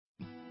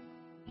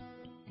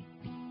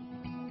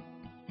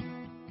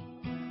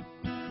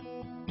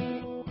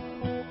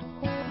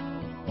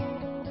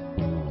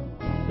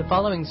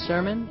following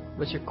sermon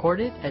was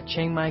recorded at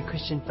Chiang Mai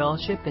Christian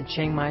Fellowship in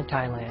Chiang Mai,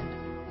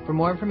 Thailand. For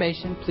more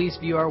information, please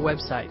view our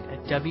website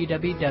at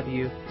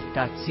www.ccfth.org.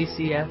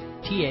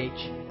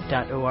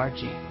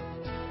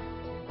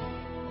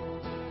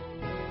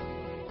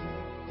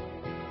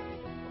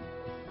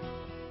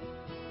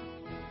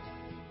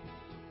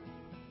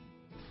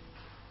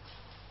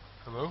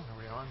 Hello, are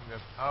we on? We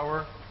have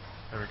power.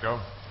 There we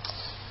go.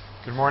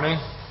 Good morning.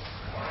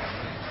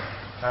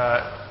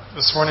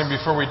 This morning,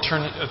 before we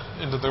turn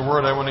into the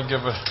Word, I want to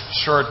give a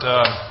short,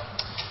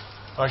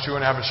 actually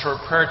want to have a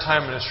short prayer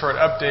time and a short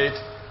update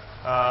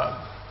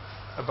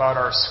about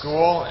our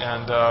school.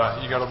 And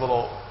you got a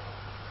little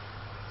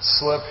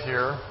slip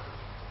here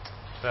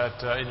that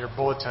in your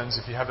bulletins.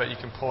 If you have that, you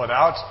can pull it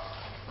out.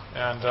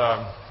 And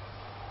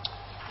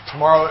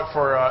tomorrow,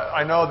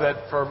 I know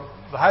that for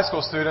the high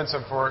school students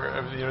and for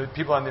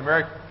people on the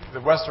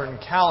Western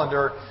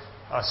calendar,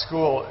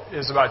 school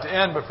is about to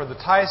end. But for the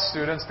Thai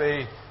students,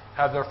 they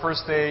have their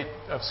first day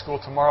of school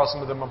tomorrow.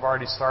 Some of them have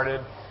already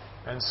started.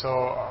 And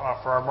so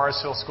for our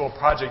Mars Hill School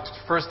project,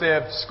 first day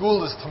of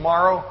school is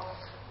tomorrow,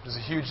 which is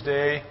a huge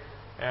day.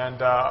 And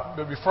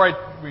but before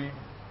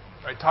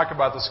I talk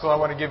about the school, I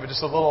want to give you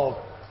just a little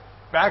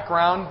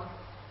background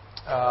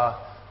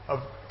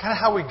of kind of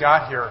how we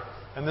got here.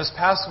 And this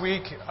past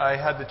week, I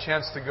had the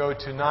chance to go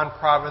to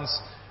non-province.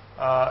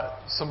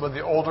 Some of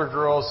the older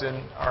girls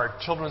in our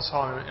children's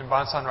home in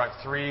Bansan Rock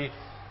 3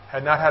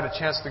 had not had a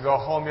chance to go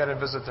home yet and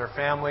visit their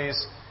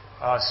families.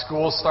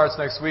 School starts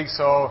next week,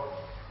 so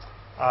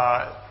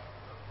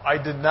I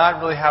did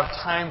not really have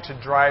time to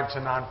drive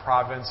to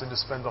non-province and to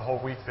spend the whole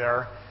week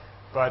there.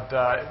 But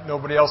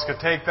nobody else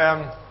could take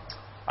them.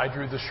 I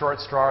drew the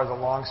short straw or the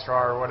long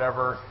straw or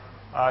whatever.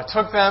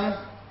 Took them,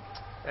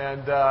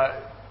 and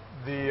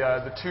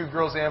the two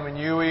girls, Am and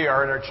Yui,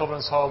 are in our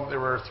children's home.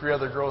 There were 3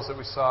 other girls that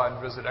we saw and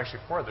visited,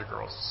 actually 4 other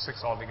girls,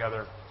 6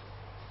 altogether.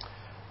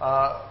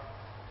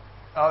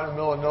 Out in the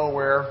middle of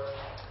nowhere,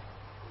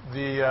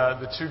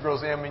 the 2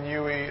 girls, Am and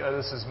Yui,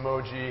 this is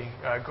Moji.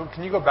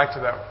 Can you go back to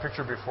that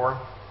picture before?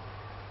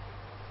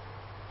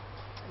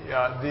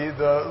 Yeah, the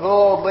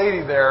little old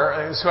lady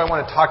there is who I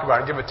want to talk about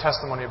and give a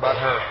testimony about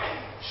her.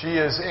 She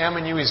is Am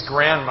and Yui's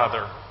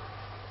grandmother.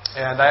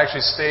 And I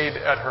actually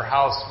stayed at her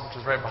house, which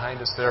is right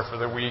behind us there, for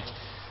the week.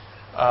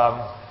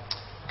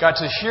 Got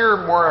to hear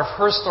more of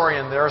her story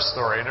and their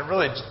story, and it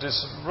really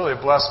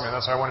blessed me. And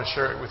that's why I want to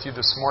share it with you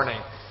this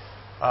morning.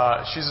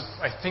 She's,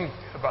 I think,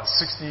 about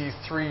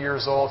 63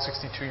 years old,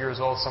 62 years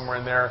old, somewhere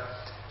in there.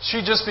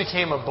 She just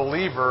became a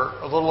believer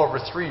a little over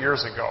 3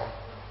 years ago.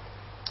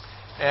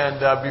 And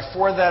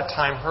before that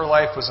time, her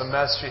life was a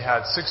mess. She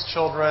had 6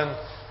 children.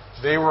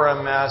 They were a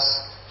mess.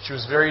 She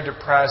was very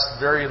depressed,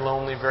 very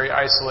lonely, very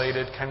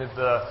isolated, kind of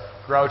the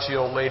grouchy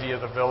old lady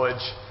of the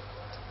village.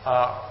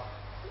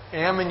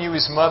 Am and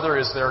Yui's mother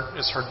is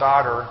her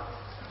daughter.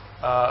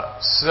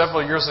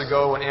 Several years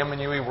ago, when Am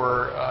and Yui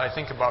were, I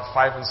think, about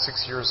 5 and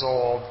 6 years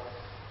old,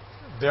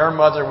 their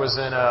mother was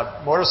in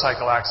a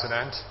motorcycle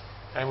accident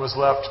and was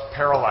left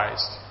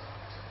paralyzed.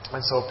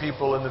 And so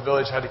people in the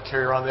village had to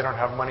carry her around. They don't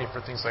have money for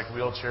things like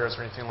wheelchairs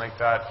or anything like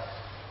that.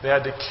 They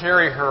had to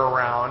carry her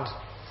around.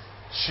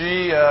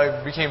 She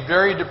became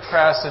very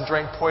depressed and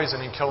drank poison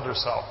and killed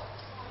herself.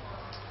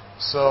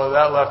 So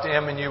that left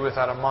Am and Yui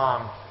without a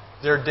mom.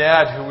 Their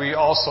dad, who we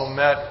also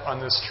met on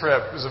this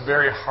trip, was a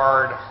very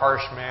hard,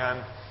 harsh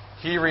man.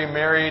 He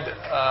remarried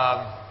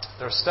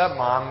their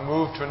stepmom,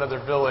 moved to another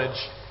village,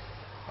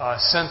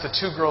 sent the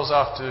 2 girls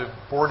off to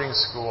boarding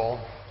school.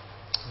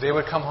 They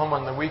would come home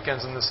on the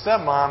weekends, and the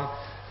stepmom,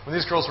 when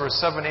these girls were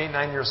 7, 8,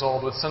 9 years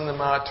old, would send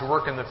them out to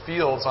work in the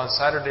fields on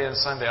Saturday and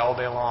Sunday all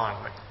day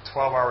long, like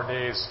 12-hour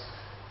days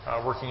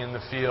working in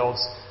the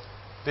fields.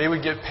 They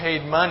would get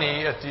paid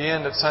money at the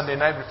end at Sunday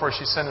night before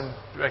she sent them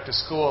back to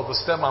school. The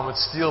stepmom would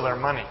steal their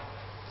money.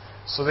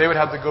 So they would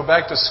have to go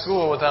back to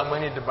school without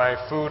money to buy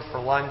food for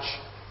lunch.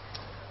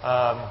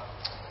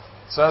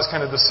 So that was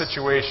kind of the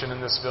situation in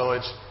this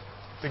village.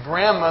 The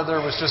grandmother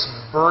was just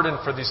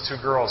burdened for these 2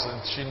 girls,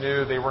 and she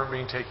knew they weren't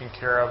being taken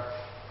care of.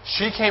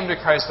 She came to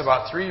Christ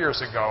about 3 years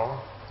ago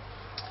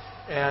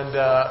and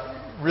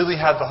really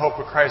had the hope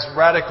of Christ,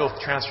 radical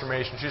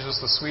transformation. She's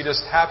just the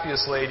sweetest,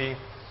 happiest lady.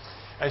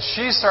 And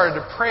she started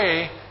to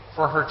pray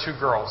for her 2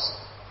 girls,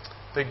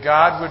 that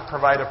God would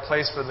provide a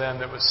place for them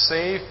that was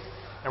safe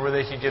and where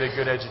they could get a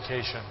good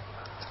education.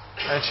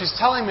 And she's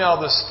telling me all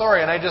this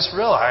story, and I just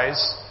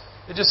realized,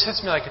 it just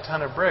hits me like a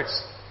ton of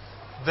bricks,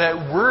 that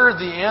we're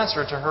the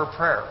answer to her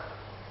prayer.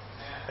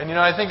 And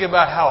I think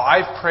about how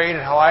I've prayed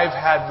and how I've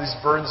had these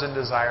burdens and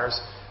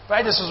desires, but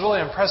I just was really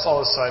impressed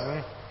all of a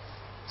sudden.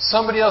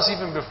 Somebody else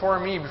even before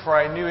me, before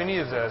I knew any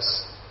of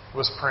this,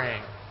 was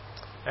praying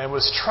and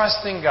was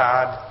trusting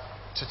God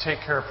to take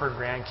care of her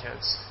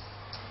grandkids.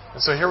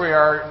 And so here we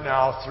are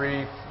now,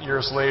 3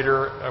 years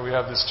later. We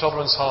have this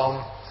children's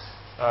home.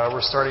 We're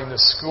starting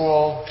this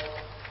school.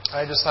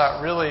 I just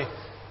thought, really,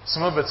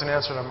 some of it's an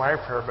answer to my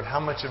prayer, but how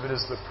much of it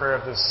is the prayer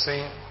of this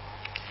saint,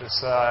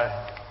 this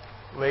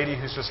lady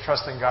who's just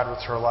trusting God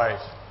with her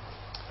life?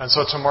 And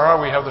so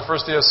tomorrow we have the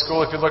first day of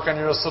school. If you look on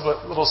your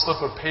little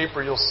slip of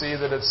paper, you'll see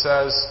that it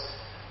says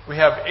we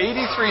have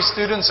 83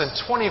 students and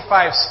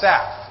 25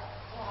 staff.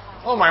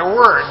 Oh my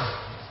word!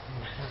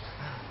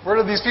 Where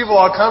did these people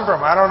all come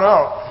from? I don't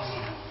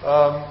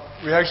know.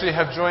 We actually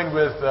have joined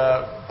with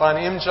Bon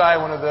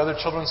Imjai, one of the other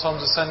children's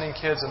homes, is sending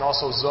kids, and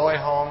also Zoe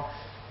Home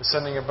is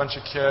sending a bunch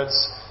of kids.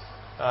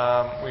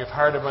 We've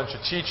hired a bunch of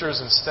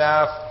teachers and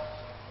staff.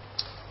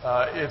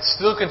 It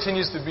still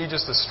continues to be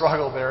just a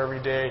struggle there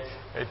every day.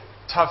 A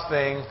tough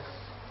thing,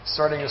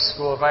 starting a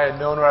school. If I had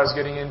known what I was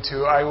getting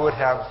into, I would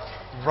have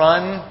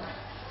run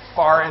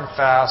far and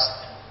fast.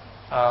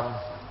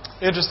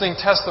 Interesting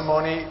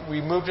testimony.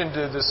 We moved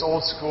into this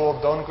old school,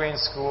 Dongguan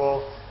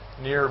School,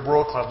 near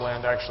World Club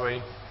Land,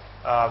 actually.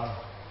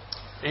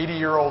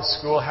 80-year-old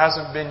school.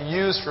 Hasn't been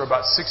used for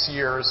about 6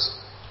 years.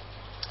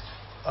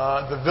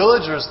 The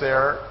villagers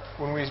there,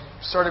 when we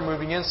started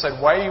moving in,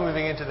 said, "Why are you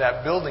moving into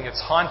that building? It's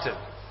haunted."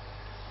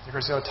 Of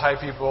course, Thai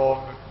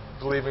people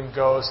believe in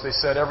ghosts. They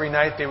said every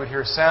night they would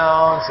hear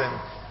sounds, and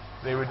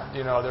they would,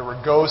 there were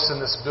ghosts in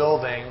this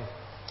building.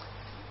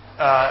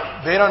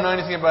 They don't know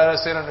anything about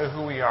us. They don't know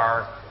who we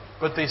are.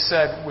 But they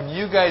said, when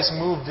you guys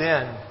moved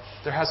in,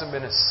 there hasn't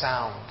been a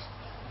sound.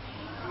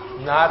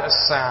 Not a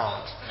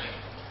sound.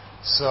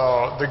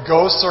 So the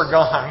ghosts are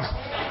gone.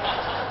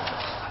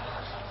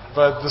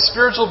 But the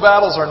spiritual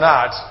battles are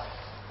not.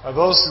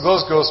 Those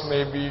ghosts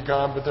may be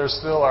gone, but there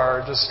still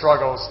are just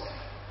struggles.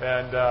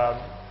 And,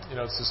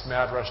 it's this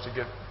mad rush to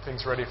get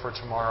things ready for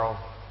tomorrow.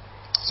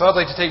 So I'd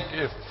like to take,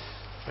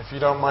 if you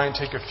don't mind,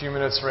 take a few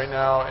minutes right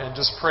now and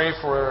just pray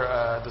for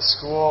the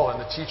school and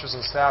the teachers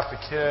and staff, the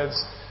kids,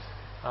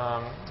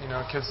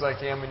 kids like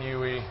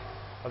Amanui,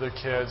 other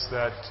kids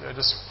that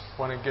just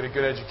want to get a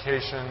good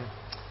education,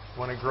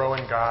 want to grow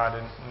in God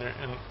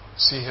and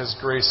see His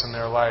grace in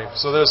their life.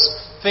 So there's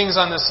things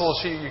on this little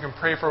sheet you can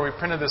pray for. We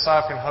printed this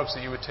off in hopes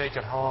that you would take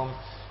it home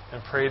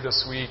and pray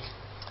this week.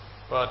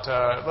 But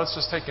let's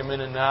just take a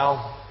minute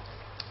now.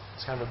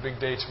 It's kind of a big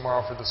day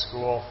tomorrow for the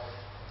school.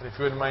 And if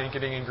you wouldn't mind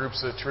getting in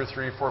groups of 2 or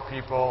 3 or 4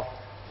 people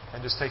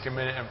and just take a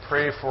minute and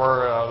pray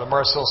for the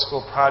Marcel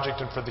School Project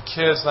and for the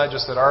kids, not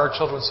just at our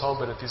children's home,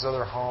 but at these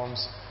other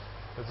homes,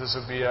 that this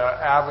would be an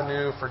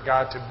avenue for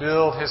God to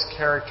build His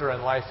character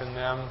and life in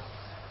them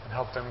and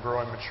help them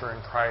grow and mature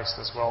in Christ,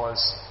 as well as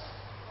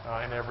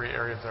in every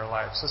area of their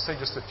lives. So let's take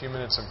just a few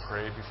minutes and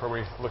pray before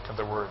we look at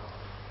the Word.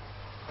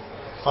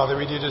 Father,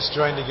 we do just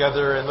join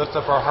together and lift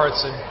up our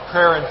hearts in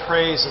prayer and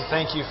praise and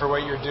thank You for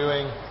what You're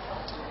doing.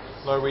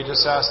 Lord, we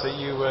just ask that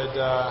You would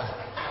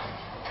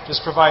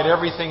just provide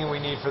everything we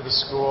need for the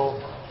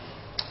school.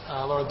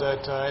 Lord,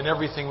 that in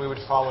everything we would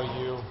follow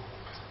You.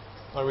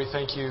 Lord, we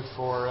thank You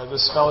for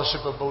this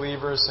fellowship of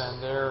believers and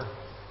their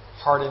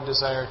heart and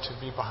desire to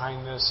be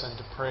behind this and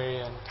to pray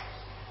and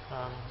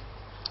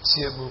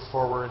see it move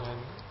forward.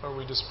 And Lord,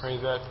 we just pray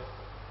that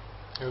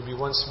it would be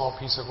one small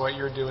piece of what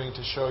You're doing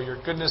to show Your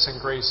goodness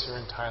and grace here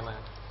in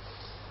Thailand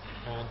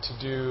and to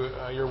do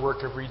Your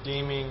work of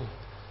redeeming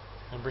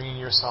and bringing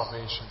Your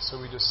salvation. So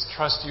we just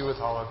trust You with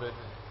all of it.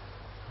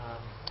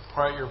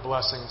 Pour out Your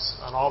blessings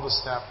on all the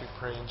staff, we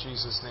pray in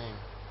Jesus' name.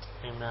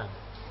 Amen.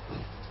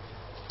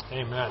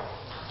 Amen.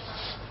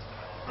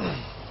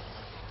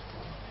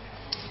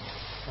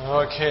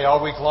 Okay,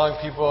 all week long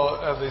people,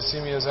 as they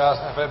see me,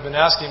 have been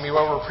asking me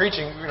what we're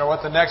preaching,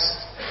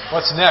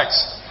 what's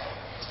next.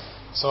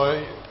 So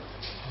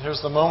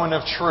here's the moment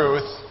of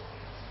truth.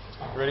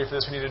 You ready for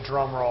this? We need a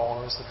drum roll.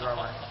 Where's the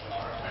drummer?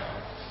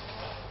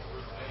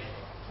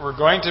 We're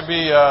going to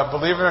be,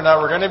 believe it or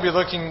not, we're going to be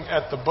looking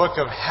at the book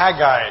of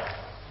Haggai.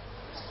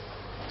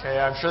 Okay,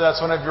 I'm sure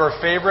that's one of your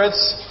favorites.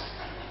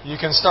 You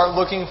can start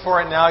looking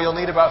for it now. You'll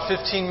need about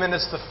 15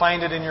 minutes to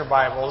find it in your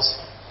Bibles.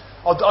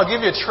 I'll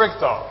give you a trick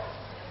though.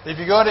 If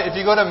you go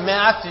to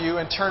Matthew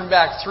and turn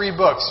back 3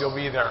 books, you'll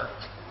be there.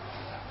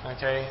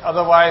 Okay?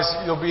 Otherwise,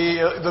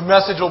 the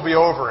message will be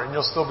over and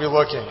you'll still be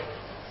looking.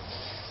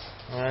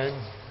 All right?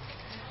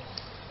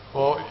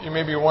 Well, you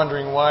may be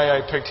wondering why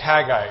I picked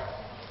Haggai.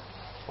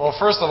 Well,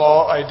 first of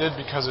all, I did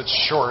because it's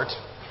short.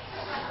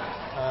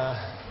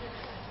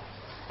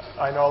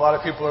 I know a lot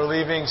of people are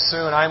leaving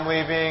soon. I'm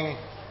leaving.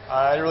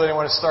 I really didn't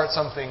want to start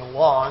something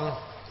long.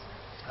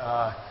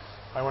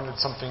 I wanted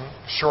something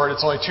short.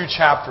 It's only 2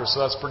 chapters, so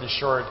that's pretty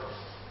short.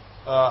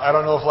 I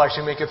don't know if we'll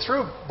actually make it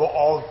through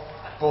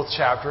both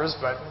chapters,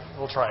 but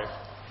we'll try.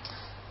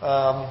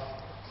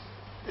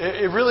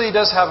 It really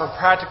does have a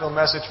practical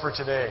message for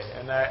today,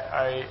 and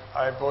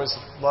I've always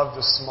loved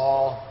the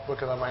small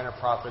book of the Minor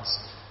Prophets.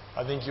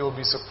 I think you will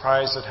be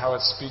surprised at how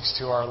it speaks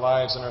to our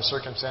lives and our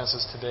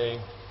circumstances today.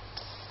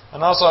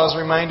 And also, I was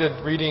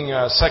reminded reading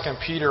 2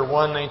 Peter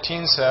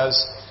 1:19 says,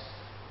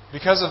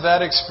 "Because of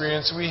that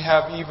experience, we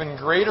have even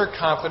greater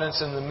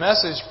confidence in the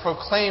message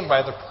proclaimed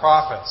by the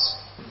prophets.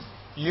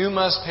 You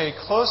must pay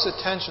close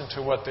attention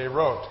to what they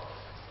wrote,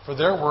 for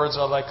their words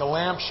are like a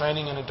lamp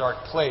shining in a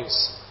dark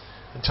place,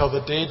 until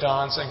the day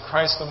dawns and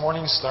Christ the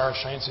morning star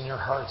shines in your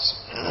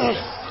hearts."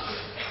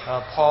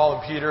 Paul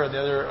and Peter and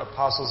the other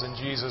apostles in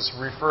Jesus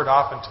referred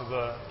often to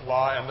the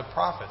law and the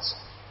prophets.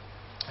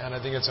 And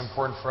I think it's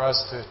important for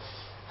us to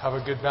have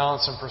a good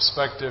balance and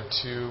perspective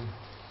to,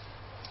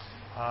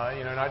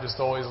 not just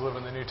always live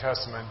in the New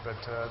Testament, but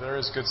there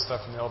is good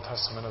stuff in the Old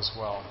Testament as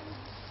well.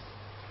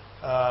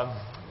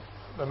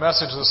 The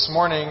message this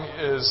morning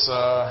is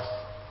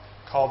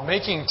called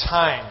Making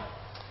Time.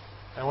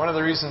 And one of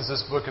the reasons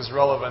this book is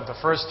relevant, the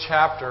first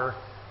chapter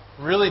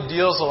really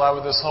deals a lot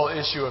with this whole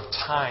issue of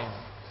time.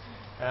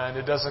 And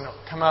it doesn't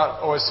come out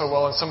always so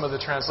well in some of the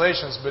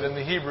translations, but in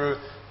the Hebrew,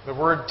 the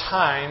word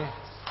time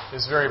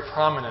is very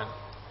prominent.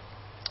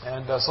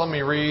 And so let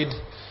me read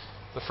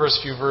the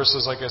first few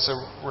verses. Like I said,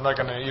 we're not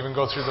going to even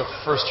go through the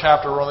first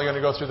chapter. We're only going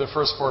to go through the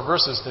first 4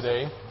 verses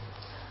today.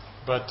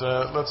 But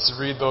let's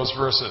read those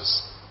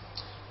verses.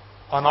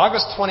 On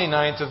August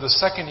 29th of the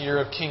second year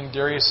of King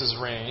Darius'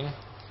 reign,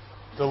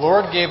 the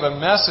Lord gave a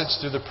message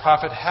through the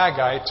prophet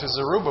Haggai to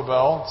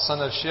Zerubbabel,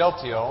 son of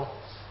Shealtiel,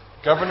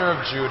 governor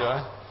of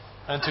Judah,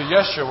 and to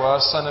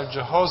Yeshua, son of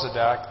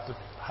Jehozadak, the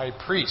high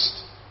priest.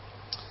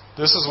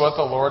 This is what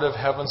the Lord of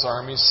heaven's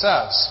armies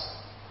says.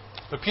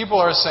 The people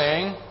are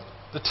saying,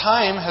 the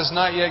time has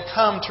not yet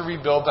come to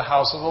rebuild the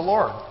house of the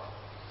Lord.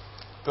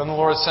 Then the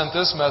Lord sent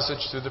this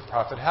message through the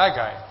prophet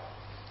Haggai.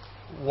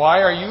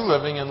 Why are you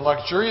living in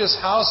luxurious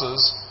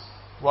houses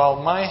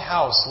while my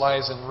house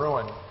lies in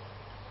ruin?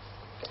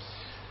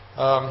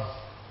 And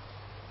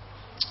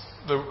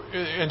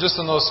just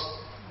in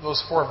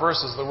those 4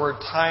 verses, the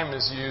word time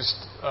is used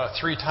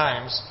 3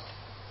 times.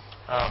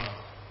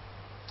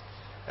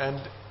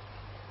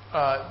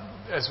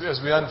 As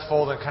we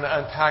unfold and kind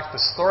of unpack the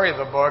story of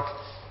the book,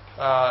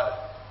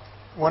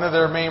 one of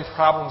their main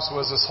problems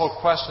was this whole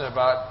question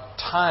about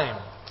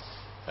time.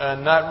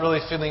 And not really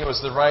feeling it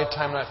was the right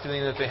time, not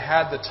feeling that they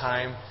had the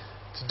time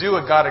to do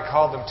what God had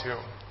called them to.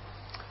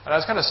 And I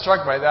was kind of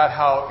struck by that,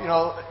 how,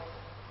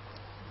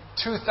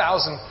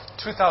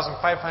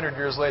 2,500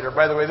 years later,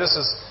 by the way, this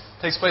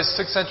takes place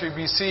 6th century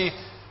BC,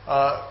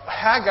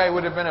 Haggai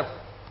would have been a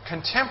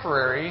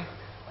contemporary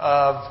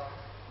of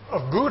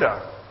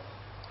Buddha,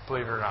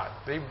 believe it or not.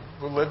 They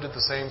lived at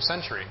the same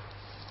century.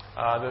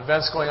 The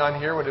events going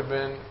on here would have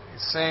been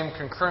same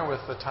concurrent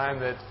with the time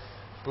that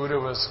Buddha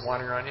was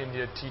wandering around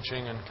India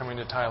teaching and coming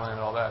to Thailand and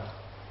all that.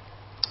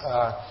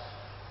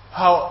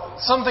 How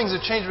some things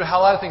have changed, but how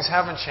a lot of things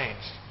haven't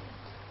changed.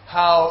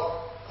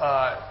 How,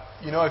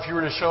 if you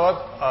were to show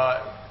up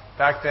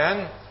back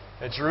then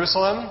at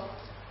Jerusalem,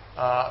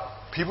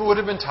 people would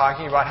have been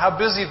talking about how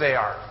busy they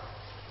are.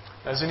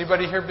 Is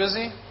anybody here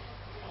busy?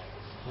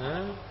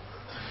 Yeah?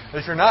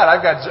 If you're not,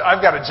 I've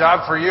got a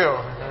job for you.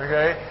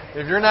 Okay?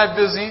 If you're not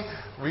busy,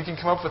 we can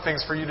come up with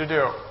things for you to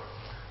do.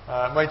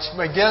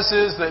 My guess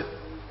is that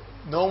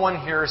no one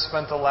here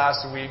spent the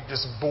last week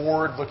just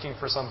bored looking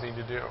for something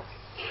to do.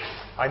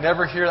 I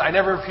never hear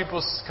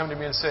people come to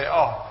me and say,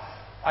 "Oh,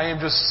 I am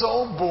just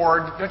so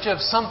bored. Don't you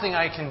have something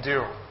I can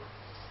do?"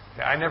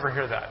 Okay, I never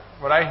hear that.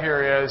 What I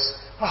hear is,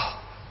 "Oh,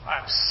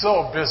 I'm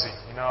so busy.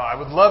 I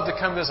would love to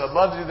come to this. I'd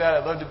love to do that.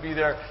 I'd love to be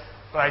there,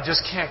 but I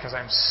just can't because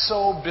I'm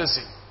so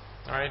busy."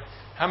 All right?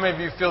 How many of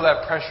you feel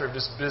that pressure of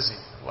just busy,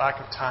 lack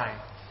of time?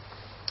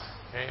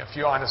 Okay, a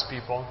few honest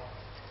people.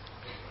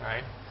 All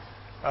right?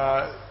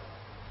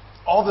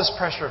 All this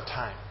pressure of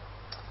time.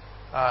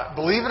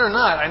 Believe it or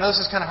not, I know this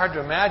is kind of hard to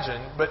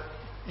imagine, but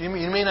you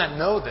may not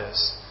know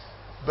this,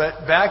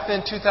 but back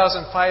then,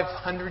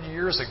 2,500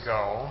 years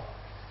ago,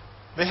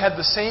 they had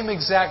the same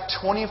exact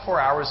 24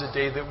 hours a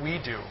day that we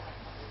do.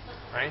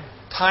 Right?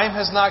 Time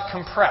has not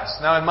compressed.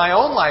 Now, in my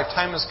own life,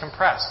 time is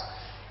compressed.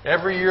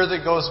 Every year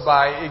that goes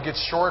by, it gets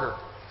shorter.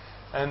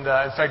 And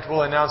in fact,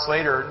 we'll announce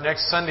later,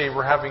 next Sunday,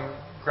 we're having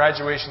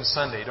Graduation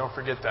Sunday. Don't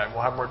forget that.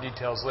 We'll have more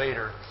details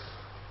later.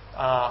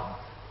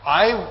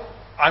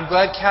 I'm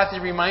glad Kathy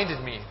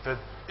reminded me that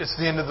it's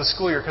the end of the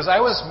school year, because I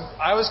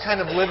was kind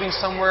of living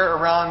somewhere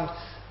around,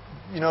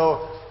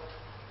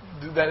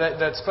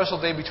 that special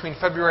day between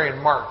February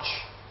and March.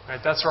 Right?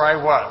 That's where I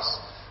was.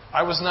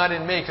 I was not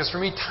in May, because for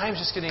me, time's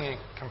just getting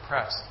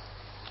compressed.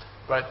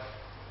 But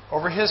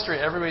over history,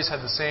 everybody's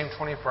had the same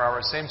 24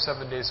 hours, same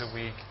 7 days a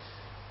week.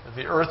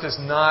 The Earth is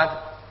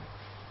not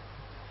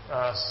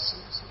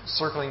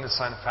circling the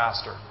sun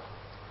faster.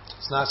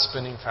 It's not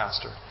spinning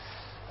faster.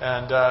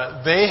 And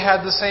they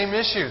had the same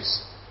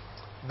issues.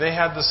 They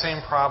had the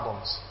same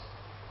problems.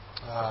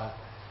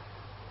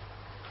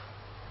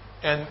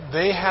 And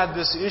they had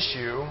this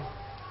issue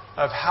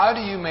of how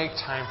do you make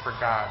time for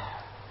God?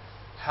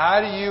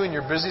 How do you, in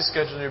your busy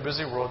schedule, in your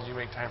busy world, do you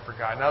make time for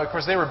God? Now, of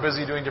course, they were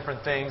busy doing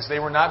different things. They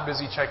were not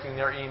busy checking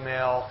their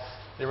email.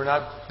 They were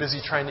not busy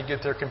trying to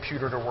get their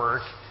computer to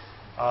work.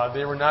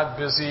 They were not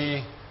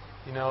busy,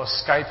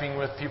 Skyping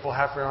with people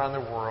halfway around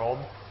the world.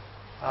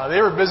 They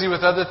were busy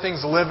with other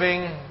things,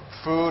 living,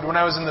 food. When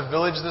I was in the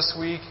village this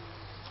week,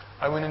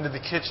 I went into the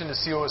kitchen to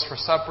see what was for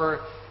supper,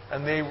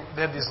 and they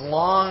had these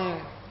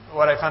long,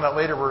 what I found out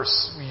later were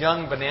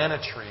young banana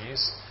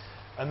trees,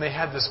 and they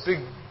had this big,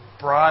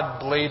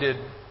 broad-bladed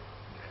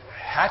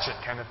hatchet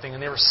kind of thing,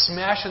 and they were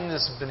smashing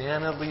this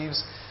banana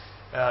leaves,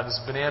 this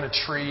banana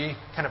tree,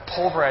 kind of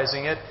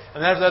pulverizing it,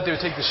 and after that they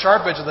would take the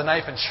sharp edge of the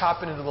knife and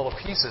chop it into little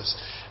pieces.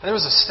 And there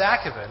was a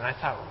stack of it, and I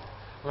thought,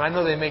 And I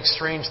know they make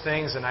strange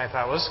things, and I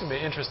thought, well, this is going to be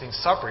an interesting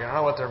supper. I don't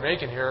know what they're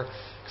making here,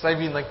 because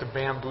I've eaten like the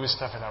bamboo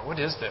stuff. I thought, what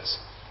is this?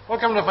 Well,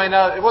 come to find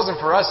out, it wasn't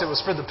for us, it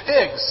was for the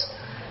pigs,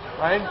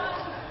 right?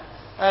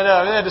 And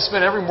they had to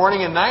spend every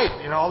morning and night,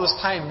 all this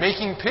time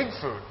making pig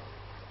food.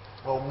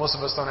 Well, most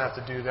of us don't have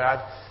to do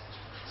that.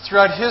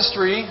 Throughout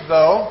history,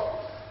 though,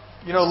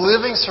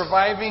 living,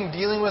 surviving,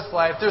 dealing with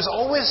life, there's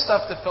always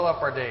stuff to fill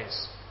up our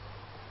days.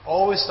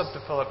 Always stuff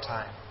to fill up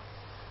time.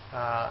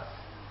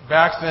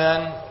 Back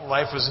then,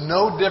 life was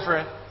no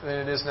different than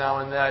it is now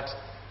in that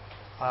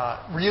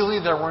really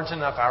there weren't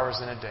enough hours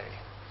in a day.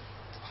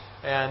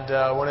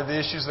 And one of the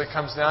issues that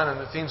comes down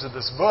in the themes of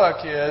this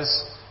book is,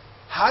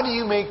 how do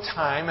you make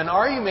time, and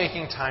are you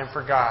making time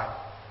for God?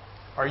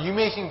 Are you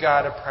making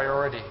God a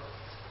priority?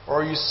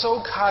 Or are you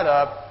so caught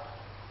up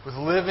with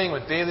living,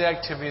 with daily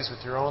activities,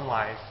 with your own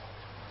life,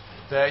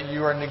 that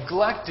you are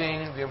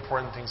neglecting the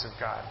important things of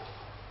God?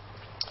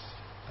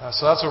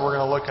 So that's what we're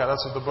going to look at.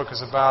 That's what the book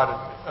is about,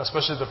 and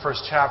especially the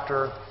first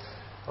chapter.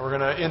 We're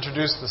going to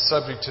introduce the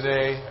subject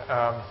today.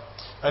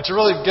 And to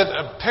really get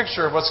a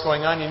picture of what's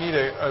going on, you need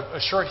a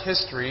short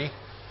history,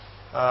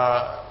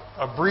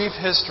 a brief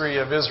history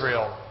of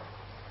Israel,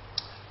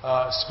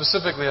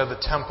 specifically of the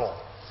temple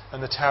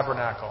and the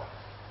tabernacle.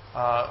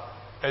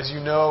 As you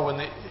know, when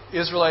the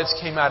Israelites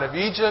came out of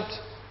Egypt,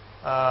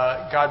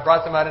 God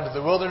brought them out into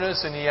the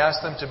wilderness, and He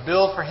asked them to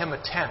build for Him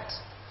a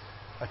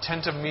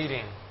tent of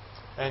meeting.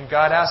 And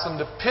God asked them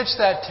to pitch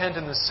that tent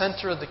in the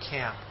center of the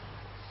camp.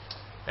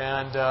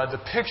 And the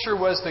picture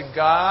was that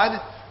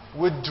God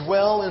would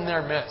dwell in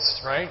their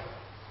midst, right?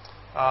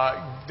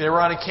 They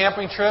were on a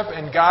camping trip,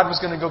 and God was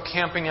going to go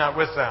camping out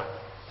with them.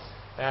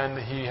 And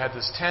He had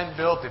this tent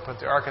built. They put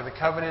the Ark of the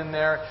Covenant in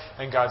there,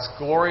 and God's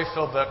glory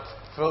filled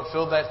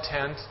that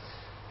tent.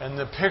 And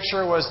the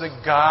picture was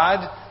that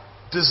God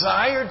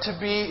desired to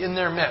be in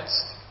their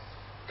midst.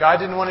 God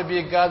didn't want to be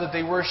a God that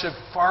they worshiped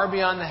far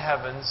beyond the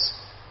heavens,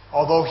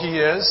 although He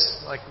is,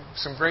 like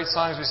some great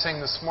songs we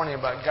sang this morning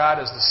about God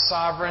as the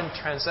sovereign,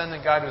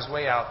 transcendent God who's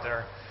way out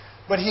there.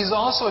 But He's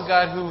also a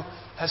God who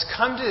has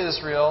come to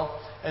Israel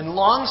and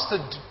longs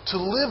to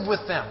live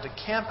with them, to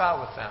camp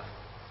out with them.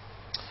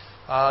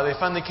 They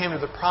finally came to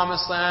the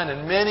Promised Land,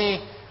 and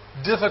many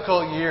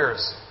difficult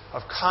years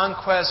of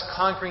conquest,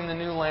 conquering the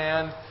new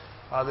land.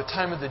 The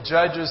time of the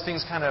judges,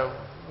 things kind of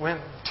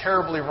went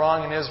terribly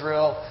wrong in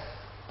Israel.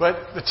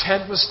 But the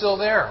tent was still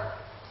there.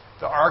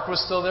 The ark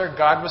was still there.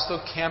 God was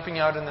still camping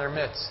out in their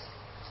midst.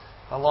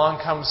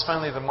 Along comes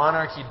finally the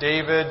monarchy,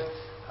 David.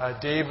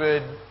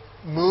 David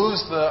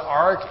moves the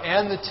ark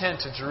and the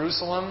tent to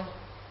Jerusalem.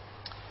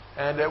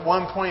 And at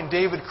one point,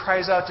 David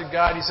cries out to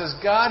God. He says,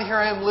 God, here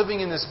I am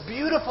living in this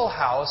beautiful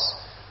house,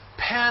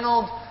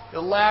 paneled,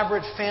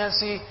 elaborate,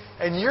 fancy,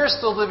 and you're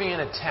still living in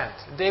a tent.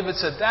 And David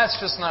said, that's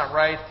just not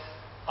right.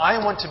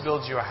 I want to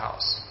build you a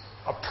house,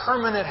 a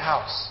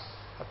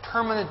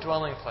permanent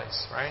dwelling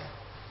place, right?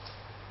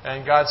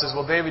 And God says,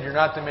 well, David, you're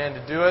not the man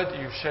to do it.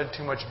 You've shed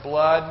too much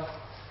blood.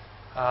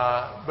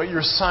 But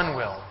your son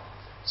will.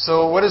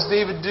 So what does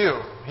David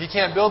do? He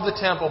can't build the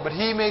temple, but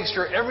he makes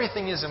sure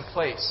everything is in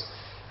place.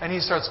 And he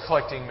starts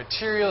collecting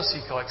materials.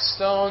 He collects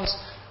stones.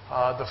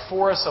 The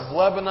forests of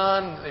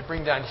Lebanon, they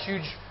bring down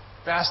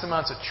vast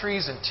amounts of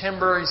trees and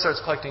timber. He starts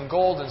collecting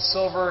gold and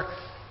silver.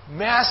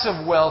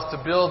 Massive wealth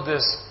to build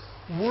this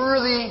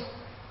worthy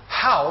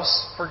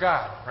house for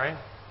God, right?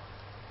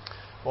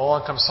 Well,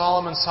 along comes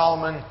Solomon.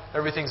 Solomon,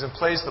 everything's in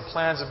place. The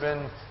plans have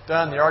been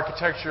done. The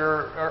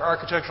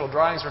architectural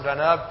drawings are done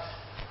up.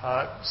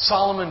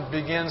 Solomon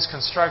begins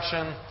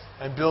construction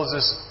and builds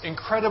this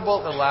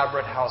incredible,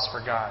 elaborate house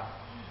for God.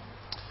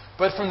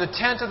 But from the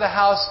tent to the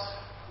house,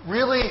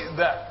 really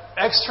the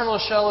external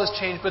shell has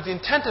changed, but the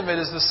intent of it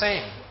is the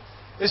same.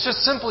 It's just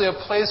simply a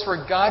place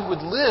where God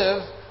would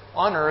live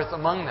on earth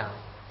among them.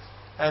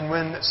 And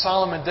when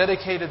Solomon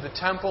dedicated the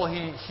temple,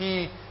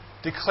 he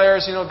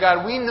declares,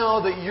 God, we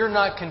know that you're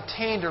not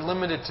contained or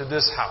limited to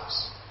this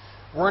house.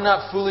 We're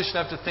not foolish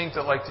enough to think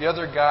that like the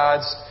other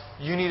gods,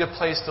 you need a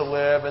place to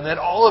live, and that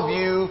all of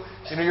you,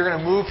 you're going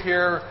to move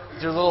here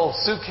with your little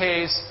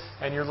suitcase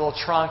and your little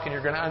trunk, and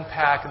you're going to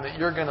unpack, and that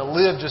you're going to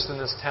live just in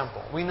this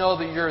temple. We know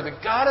that you're the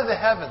God of the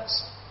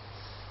heavens.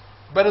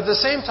 But at the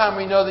same time,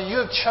 we know that you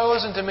have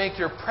chosen to make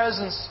your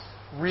presence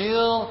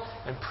real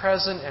and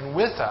present and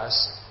with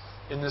us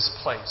in this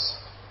place.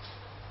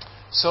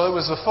 So it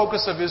was the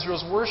focus of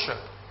Israel's worship.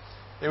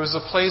 It was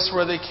the place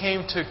where they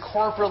came to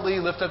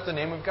corporately lift up the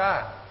name of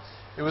God.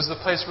 It was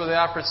the place where they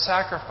offered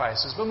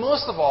sacrifices. But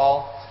most of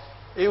all,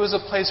 it was a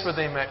place where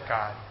they met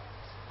God.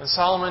 And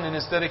Solomon, in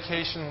his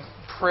dedication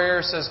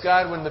prayer, says,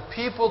 God, when the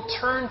people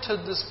turn to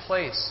this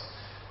place,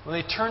 when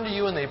they turn to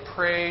you and they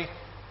pray,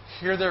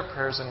 hear their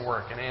prayers and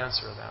work and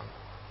answer them.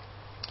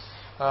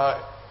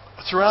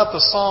 Throughout the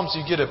Psalms,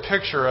 you get a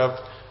picture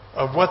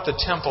of what the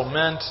temple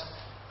meant,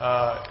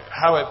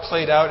 how it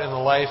played out in the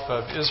life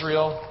of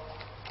Israel.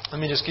 Let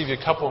me just give you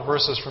a couple of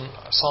verses from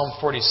Psalm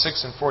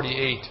 46 and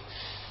 48.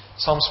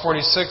 Psalms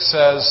 46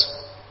 says,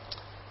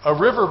 a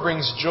river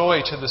brings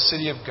joy to the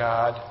city of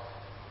God,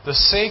 the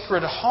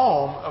sacred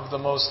home of the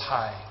Most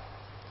High.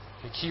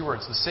 The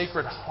keywords, the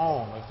sacred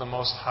home of the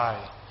Most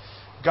High.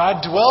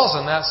 God dwells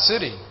in that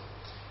city.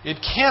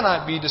 It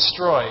cannot be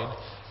destroyed.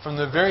 From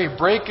the very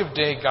break of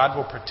day, God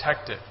will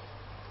protect it.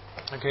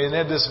 Okay, and they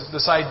had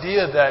this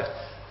idea that,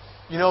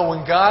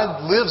 when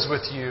God lives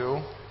with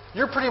you,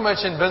 you're pretty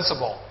much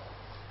invincible.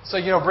 It's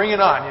like, bring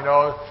it on.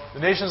 The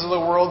nations of the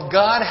world,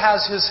 God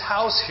has His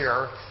house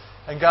here,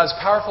 and God's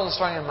powerful and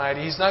strong and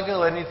mighty. He's not going to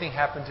let anything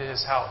happen to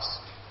His house.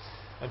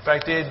 In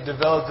fact, they had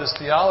developed this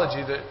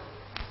theology,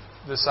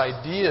 this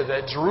idea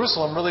that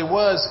Jerusalem really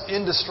was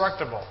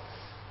indestructible.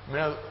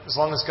 As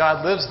long as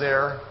God lives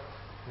there,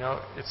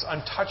 it's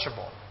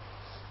untouchable.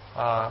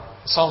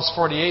 Psalms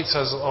 48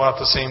 says about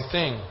the same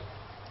thing.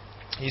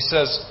 He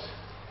says,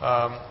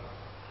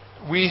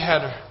 we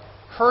had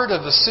heard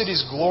of the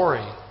city's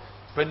glory,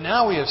 but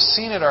now we have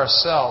seen it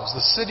ourselves,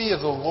 the city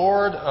of the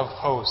Lord of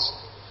hosts.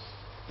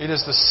 It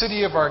is the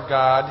city of our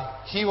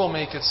God. He will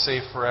make it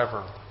safe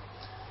forever.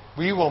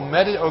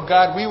 O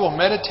God, we will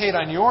meditate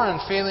on your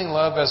unfailing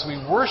love as we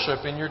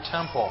worship in your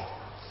temple.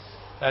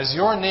 As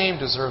your name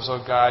deserves,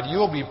 O God, you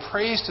will be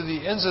praised to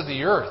the ends of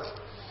the earth.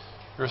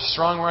 Your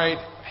strong right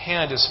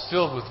hand is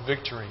filled with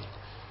victory.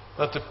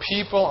 Let the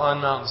people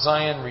on Mount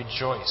Zion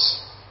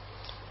rejoice.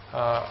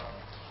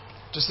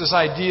 Just this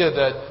idea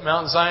that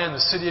Mount Zion, the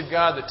city of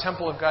God, the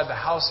temple of God, the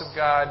house of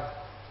God,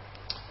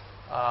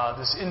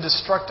 this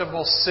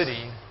indestructible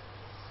city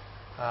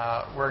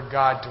where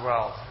God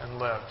dwelled and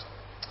lived.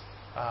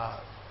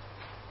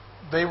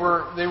 They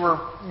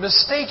were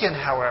mistaken,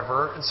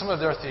 however, in some of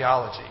their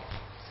theology.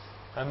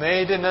 And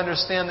they didn't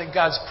understand that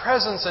God's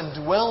presence and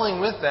dwelling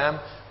with them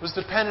was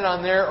dependent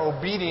on their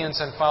obedience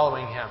and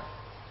following Him.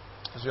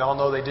 As we all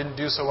know, they didn't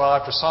do so well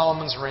after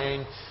Solomon's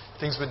reign.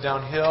 Things went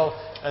downhill,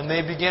 and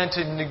they began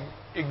to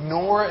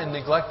ignore and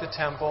neglect the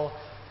temple,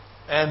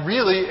 and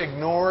really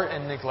ignore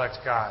and neglect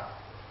God.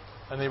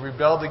 And they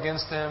rebelled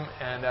against Him,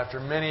 and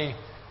after many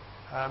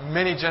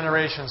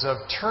generations of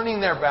turning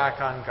their back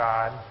on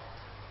God,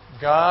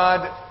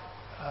 God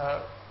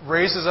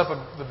raises up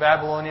the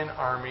Babylonian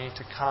army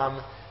to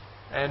come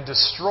and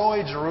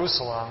destroy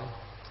Jerusalem,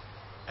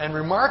 and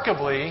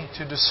remarkably,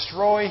 to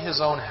destroy His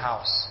own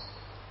house,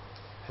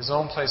 His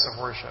own place of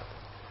worship.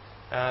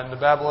 And the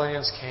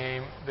Babylonians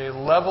came, they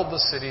leveled the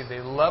city, they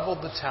leveled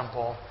the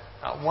temple,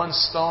 not one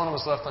stone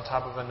was left on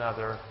top of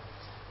another.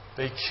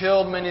 They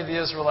killed many of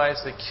the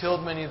Israelites, they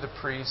killed many of the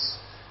priests,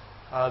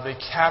 they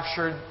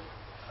captured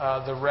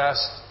the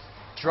rest,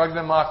 drug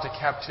them off to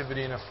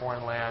captivity in a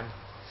foreign land.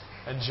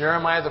 And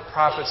Jeremiah the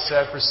prophet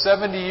said, for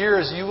 70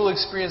 years you will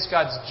experience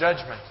God's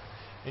judgment.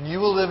 And you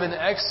will live in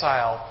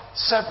exile,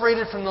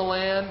 separated from the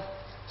land,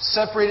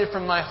 separated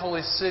from my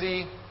holy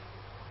city,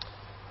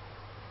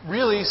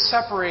 really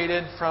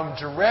separated from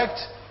direct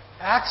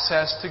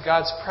access to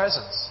God's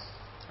presence.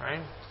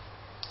 Right?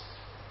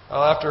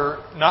 Well,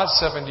 after not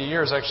 70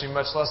 years, actually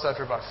much less,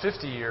 after about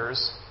 50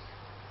 years,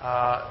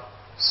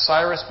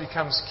 Cyrus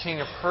becomes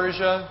king of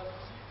Persia.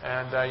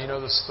 And you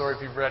know the story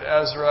if you've read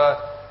Ezra.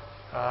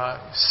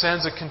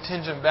 Sends a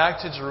contingent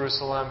back to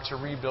Jerusalem to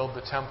rebuild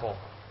the temple.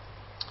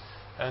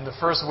 And the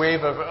first wave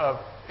of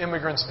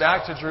immigrants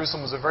back to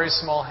Jerusalem was a very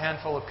small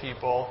handful of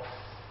people.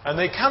 And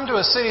they come to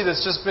a city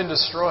that's just been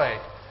destroyed.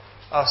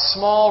 A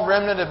small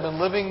remnant have been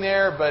living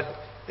there, but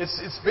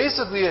it's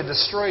basically a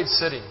destroyed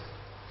city.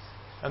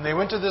 And they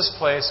went to this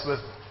place with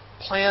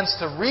plans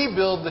to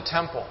rebuild the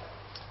temple.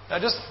 Now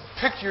just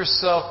picture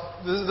yourself,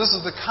 this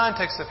is the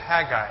context of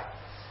Haggai.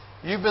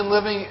 You've been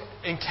living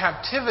in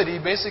captivity,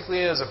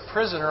 basically as a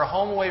prisoner,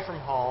 home away from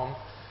home.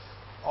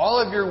 All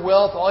of your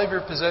wealth, all of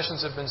your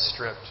possessions have been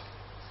stripped.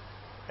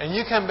 And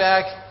you come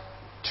back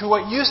to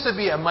what used to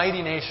be a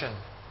mighty nation,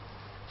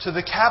 to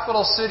the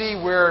capital city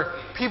where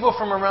people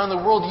from around the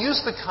world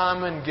used to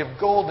come and give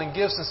gold and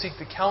gifts and seek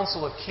the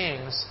counsel of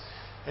kings.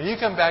 And you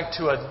come back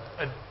to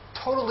a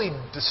totally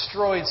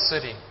destroyed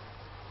city.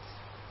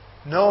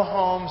 No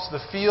homes.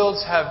 The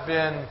fields have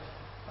been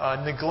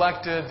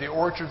neglected. The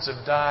orchards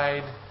have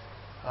died.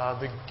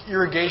 The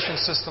irrigation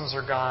systems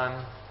are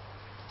gone.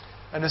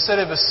 And instead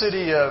of a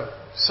city of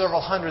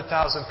several 100,000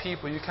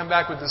 people, you come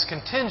back with this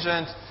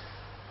contingent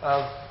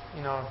of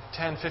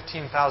 10,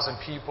 15,000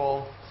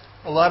 people.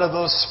 A lot of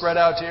those spread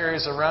out to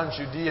areas around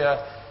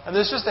Judea. And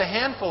there's just a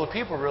handful of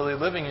people really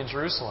living in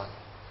Jerusalem.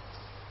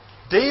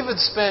 David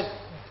spent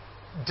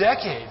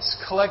decades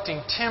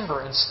collecting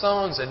timber and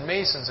stones and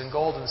masons and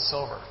gold and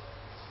silver.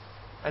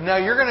 And now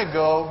you're going to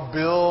go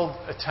build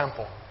a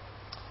temple.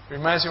 It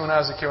reminds me when I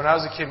was a kid. When I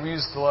was a kid, we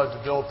used to love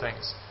to build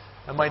things.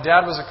 And my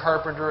dad was a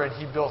carpenter, and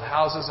he built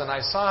houses, and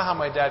I saw how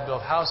my dad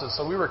built houses,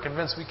 so we were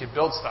convinced we could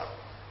build stuff.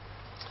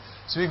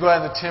 So we'd go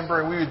out in the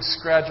timber, and we would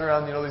scratch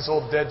around, these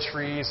old dead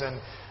trees,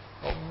 and,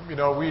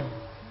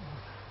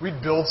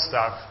 we'd build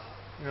stuff.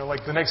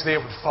 Like the next day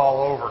it would fall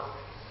over.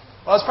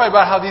 Well, that's probably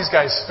about how these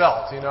guys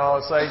felt.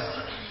 It's like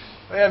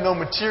they have no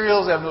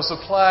materials, they have no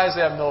supplies,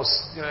 they have no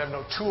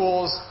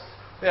tools,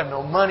 they have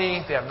no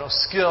money, they have no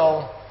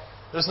skill.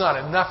 There's not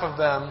enough of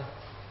them,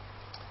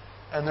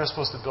 and they're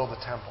supposed to build a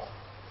temple.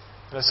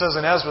 And it says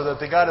in Ezra that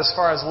they got as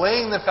far as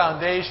laying the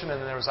foundation, and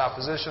then there was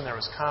opposition, there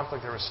was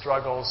conflict, there were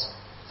struggles.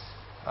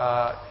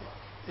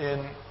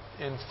 In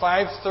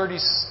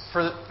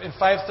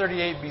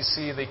 538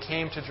 BC, they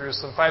came to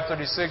Jerusalem.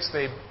 536,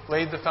 they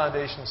laid the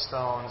foundation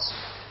stones.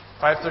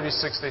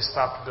 536, they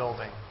stopped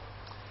building.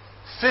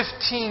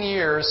 16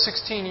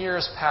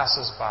 years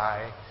passes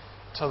by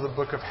till the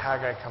book of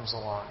Haggai comes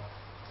along.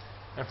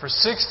 And for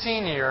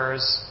 16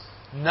 years,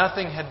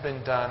 nothing had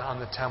been done on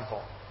the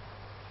temple.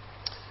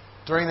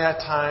 During that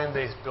time,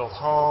 they built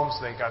homes,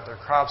 they got their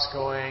crops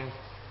going.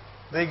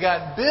 They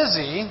got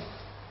busy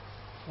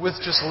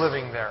with just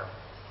living there.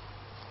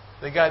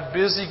 They got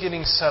busy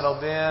getting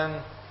settled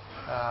in,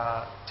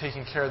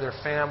 taking care of their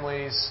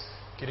families,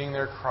 getting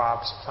their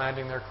crops,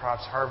 planting their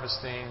crops,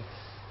 harvesting,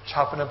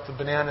 chopping up the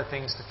banana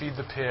things to feed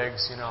the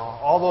pigs,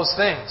 all those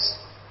things.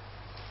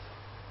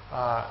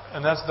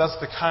 And that's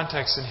the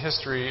context and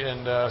history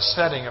and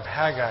setting of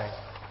Haggai.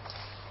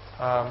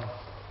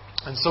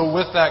 And so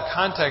with that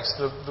context,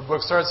 the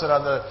book starts that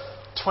on the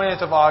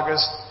 20th of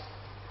August,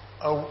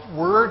 a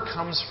word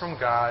comes from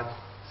God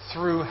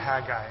through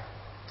Haggai.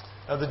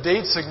 Now, the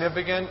date's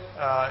significant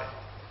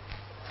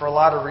for a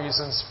lot of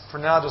reasons. For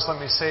now, just let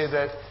me say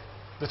that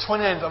the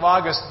 29th of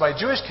August, by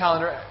Jewish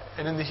calendar,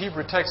 and in the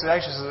Hebrew text, it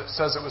actually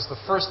says it was the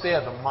first day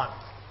of the month.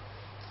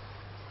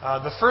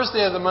 The first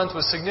day of the month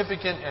was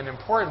significant and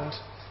important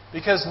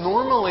because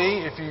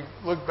normally, if you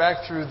look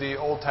back through the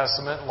Old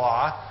Testament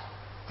law,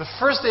 the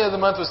first day of the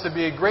month was to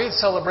be a great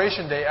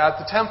celebration day at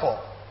the temple.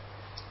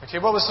 Okay,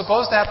 what was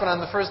supposed to happen on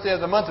the first day of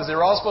the month is they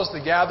were all supposed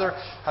to gather,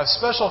 have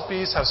special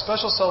feasts, have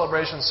special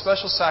celebrations,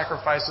 special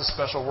sacrifices,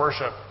 special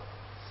worship.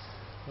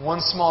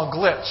 One small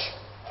glitch.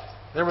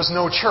 There was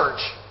no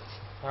church.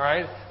 All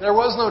right? There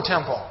was no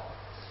temple.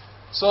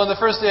 So on the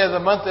first day of the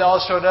month, they all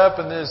showed up,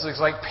 and there's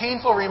this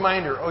painful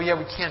reminder, oh yeah,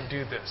 we can't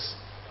do this.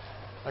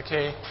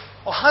 Okay?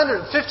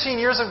 15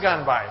 years have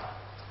gone by.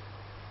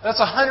 That's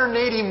 180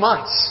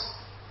 months.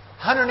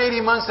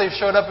 180 months they've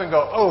showed up and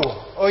go,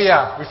 oh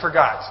yeah, we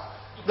forgot.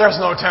 There's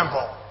no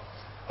temple.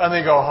 And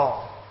they go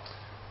home.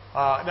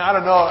 Now, I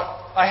don't know.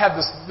 I have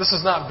this. This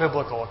is not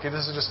biblical. Okay,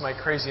 this is just my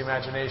crazy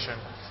imagination.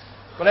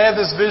 But I have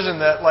this vision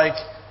that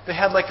they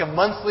had a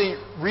monthly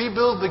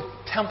rebuild the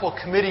temple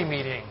committee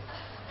meeting,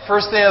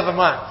 first day of the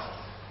month,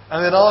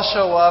 and they'd all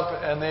show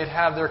up and they'd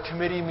have their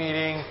committee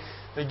meeting.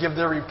 They'd give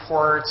their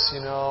reports.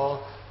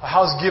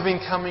 How's giving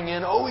coming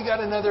in? Oh, we got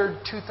another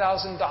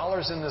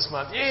 $2,000 in this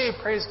month. Yay!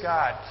 Praise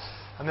God.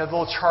 And that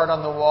little chart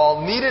on the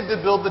wall. Needed to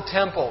build the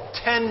temple,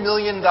 $10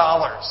 million.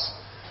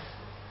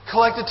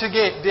 Collected to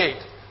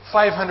date,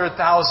 $500,000.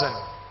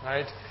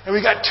 Right? And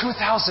we got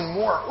 2,000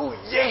 more. Oh,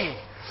 yay!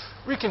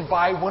 We can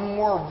buy one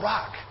more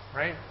rock.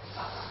 Right?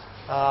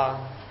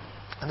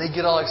 And they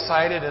get all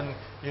excited, and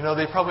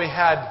they probably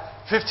had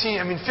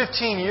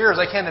 15 years.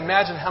 I can't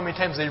imagine how many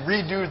times they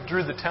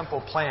drew the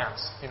temple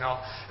plans.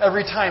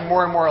 Every time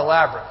more and more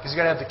elaborate. Because you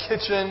got to have the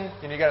kitchen,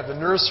 you got to have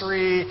the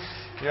nursery.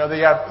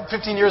 They have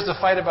 15 years to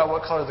fight about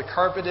what color the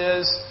carpet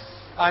is.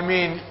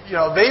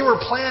 They were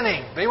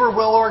planning. They were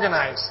well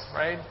organized,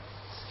 right?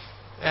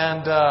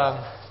 And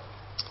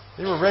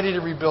they were ready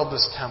to rebuild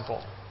this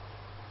temple.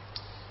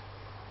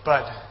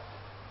 But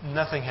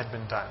nothing had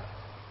been done.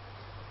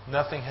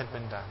 Nothing had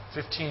been done.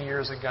 15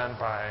 years had gone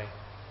by.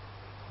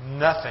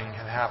 Nothing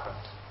had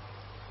happened.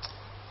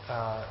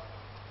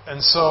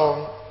 And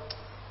so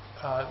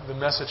the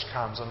message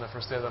comes on the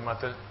first day of the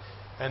month.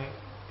 And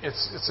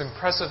it's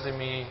impressive to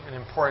me and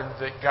important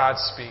that God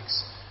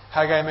speaks.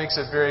 Haggai makes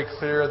it very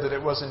clear that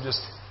it wasn't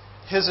just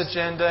his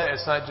agenda.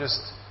 It's not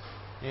just,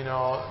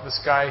 this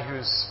guy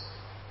who's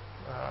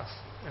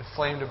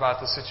inflamed about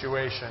the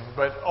situation.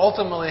 But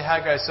ultimately,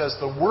 Haggai says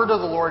the word of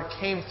the Lord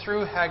came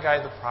through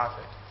Haggai the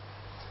prophet.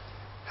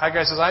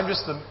 Haggai says, I'm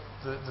just the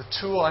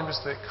tool, I'm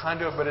just the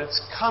conduit, but it's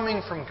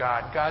coming from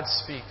God. God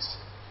speaks.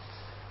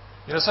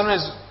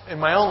 Sometimes in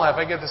my own life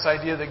I get this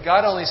idea that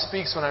God only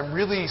speaks when I'm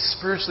really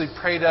spiritually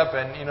prayed up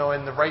and,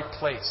 in the right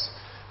place.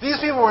 These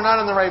people were not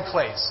in the right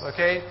place,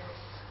 okay?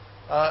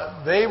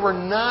 They were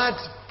not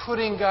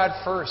putting God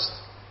first.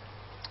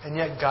 And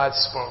yet God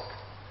spoke.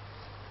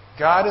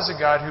 God is a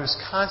God who is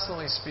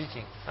constantly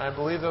speaking. And I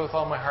believe that with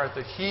all my heart,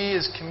 that He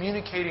is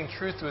communicating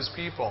truth to His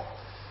people.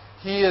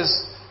 He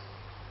is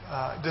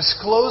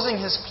disclosing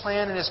His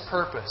plan and His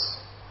purpose.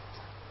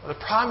 The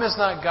problem is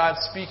not God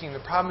speaking. The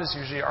problem is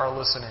usually our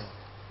listening.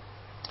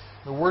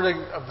 The word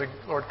of the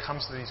Lord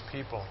comes to these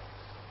people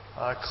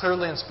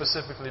clearly and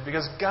specifically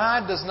because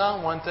God does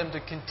not want them to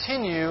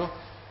continue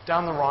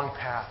down the wrong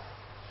path.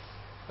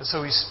 And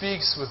so He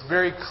speaks with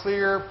very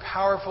clear,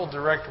 powerful,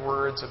 direct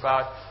words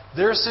about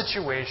their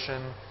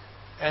situation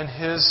and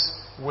His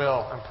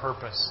will and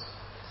purpose.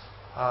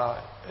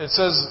 It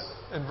says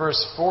in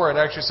verse 4, it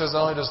actually says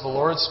not only does the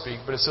Lord speak,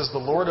 but it says the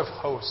Lord of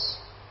hosts.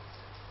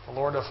 The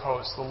Lord of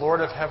hosts, the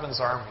Lord of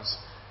heaven's armies.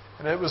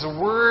 And it was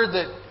a word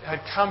that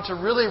had come to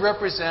really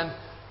represent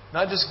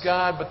not just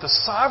God, but the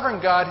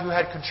sovereign God who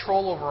had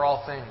control over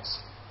all things.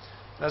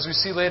 And as we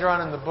see later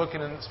on in the book,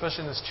 and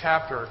especially in this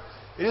chapter,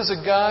 it is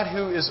a God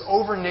who is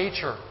over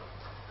nature,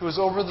 who is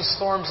over the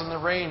storms and the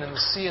rain and the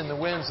sea and the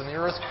winds and the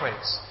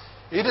earthquakes.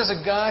 It is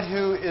a God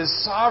who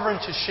is sovereign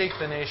to shake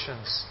the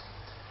nations.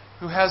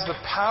 who has the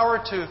power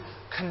to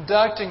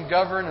conduct and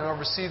govern and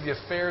oversee the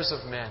affairs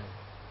of men.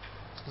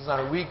 This is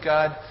not a weak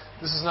God.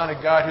 This is not a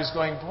God who's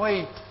going,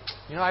 boy,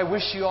 I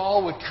wish you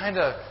all would kind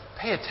of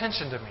pay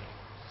attention to me.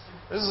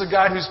 This is a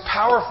God who's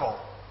powerful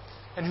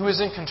and who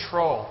is in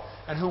control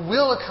and who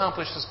will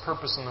accomplish His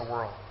purpose in the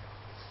world.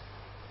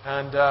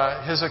 And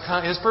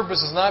His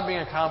purpose is not being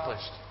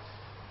accomplished.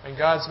 And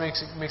God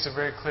makes it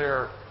very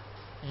clear,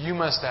 you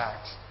must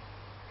act.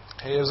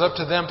 It was up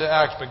to them to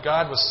act, but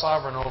God was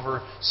sovereign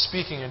over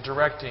speaking and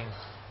directing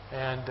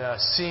and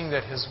seeing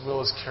that His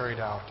will is carried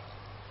out.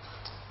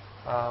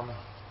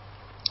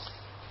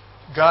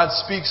 God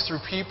speaks through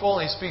people.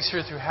 He speaks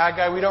here through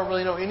Haggai. We don't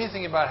really know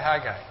anything about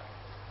Haggai.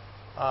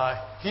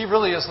 He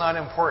really is not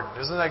important.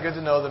 Isn't that good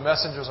to know? The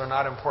messengers are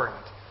not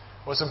important.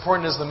 What's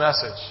important is the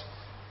message.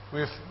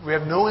 We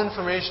have no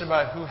information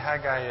about who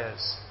Haggai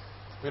is.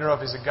 We don't know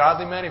if he's a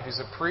godly man, if he's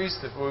a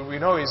priest. We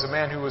know he's a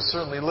man who was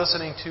certainly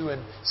listening to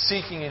and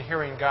seeking and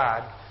hearing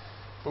God.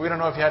 But we don't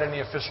know if he had any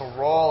official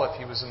role, if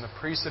he was in the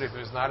priesthood, if he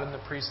was not in the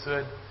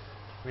priesthood.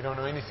 We don't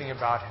know anything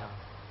about him.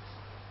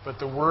 But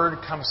the word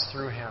comes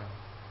through him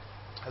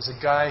as a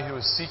guy who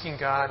is seeking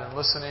God and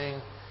listening,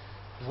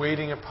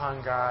 waiting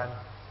upon God,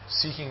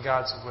 seeking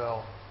God's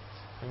will.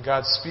 And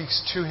God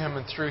speaks to him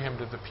and through him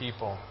to the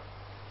people.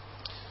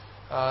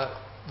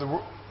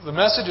 The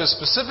message is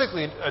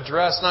specifically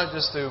addressed not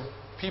just to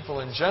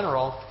people in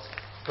general,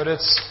 but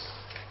it's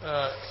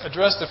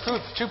addressed to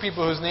two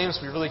people whose names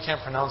we really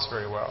can't pronounce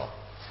very well.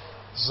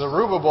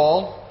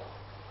 Zerubbabel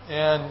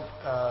and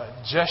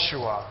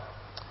Jeshua.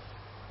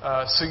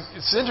 So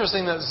it's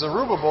interesting that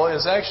Zerubbabel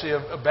is actually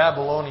a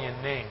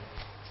Babylonian name.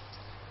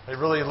 It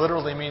really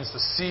literally means the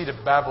seed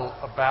of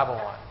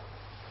Babylon.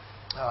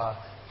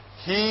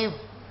 He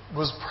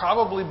was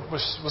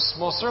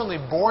most certainly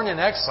born in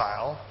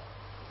exile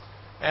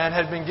and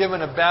had been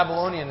given a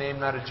Babylonian name,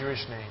 not a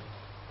Jewish name.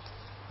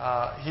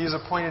 He is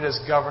appointed as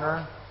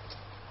governor.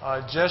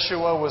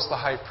 Jeshua was the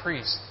high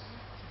priest.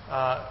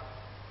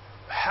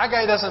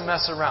 Haggai doesn't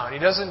mess around. He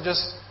doesn't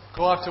just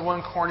go off to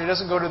one corner. He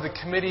doesn't go to the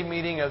committee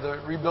meeting of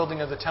the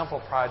rebuilding of the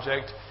temple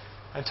project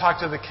and talk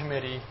to the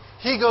committee.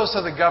 He goes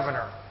to the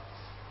governor.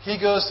 He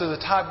goes to the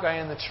top guy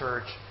in the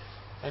church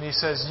and he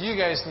says, you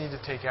guys need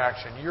to take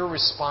action. You're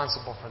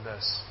responsible for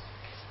this.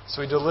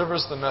 So he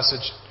delivers the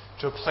message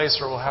to a place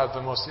where it will have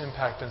the most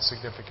impact and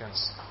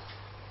significance.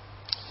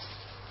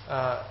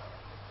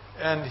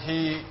 And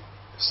he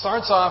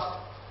starts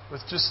off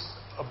with just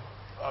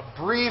a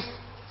brief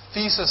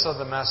thesis of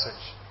the message.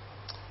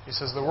 He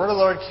says, the word of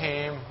the Lord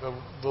came,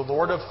 the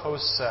Lord of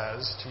hosts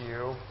says to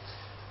you.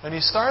 And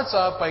he starts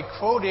off by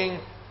quoting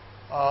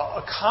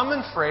a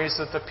common phrase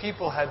that the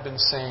people had been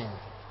saying.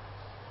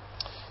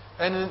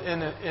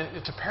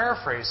 And to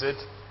paraphrase it,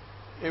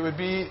 it would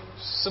be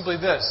simply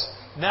this: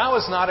 now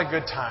is not a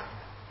good time.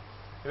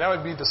 That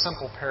would be the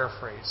simple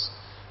paraphrase.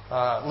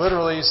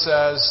 Literally he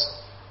says,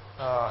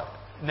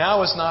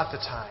 now is not the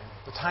time.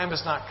 The time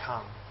has not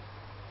come.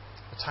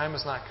 The time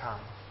has not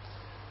come.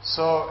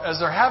 So as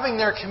they're having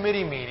their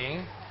committee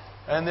meeting,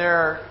 and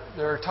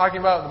they're talking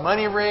about the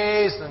money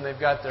raised, and they've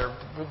got their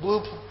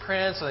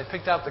blueprints, and they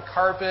picked out the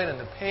carpet and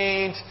the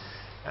paint,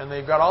 and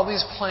they've got all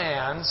these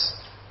plans.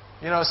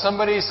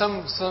 Somebody,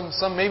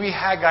 maybe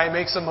Haggai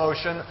makes a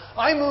motion.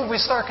 I move we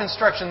start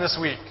construction this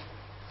week.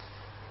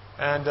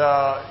 And,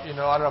 I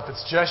don't know if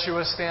it's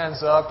Jeshua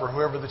stands up or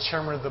whoever the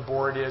chairman of the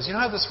board is. You know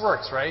how this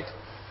works, right?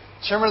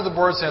 Chairman of the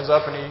board stands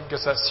up and he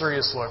gets that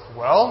serious look.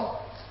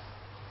 Well,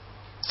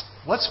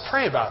 let's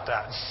pray about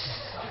that.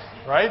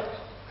 Right?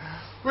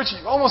 Which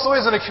almost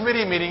always in a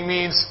committee meeting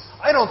means,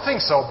 I don't think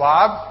so,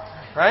 Bob.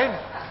 Right?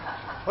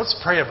 Let's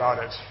pray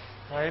about it.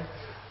 Right?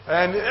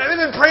 And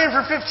they've been praying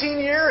for 15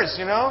 years,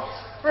 We're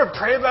going to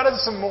pray about it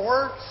some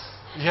more.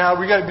 Yeah,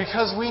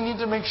 because we need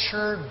to make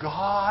sure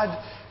God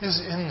is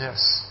in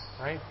this.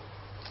 Right?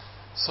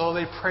 So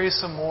they pray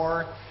some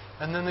more,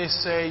 and then they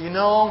say,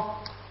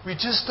 we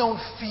just don't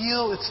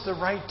feel it's the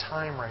right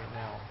time right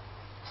now.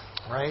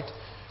 Right?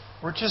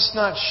 We're just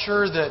not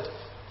sure that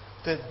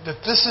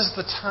this is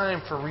the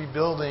time for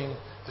rebuilding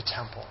the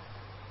temple.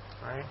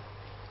 Right?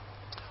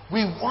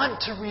 We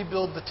want to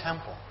rebuild the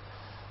temple.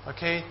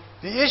 Okay?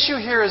 The issue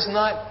here is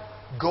not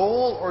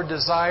goal or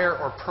desire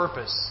or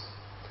purpose.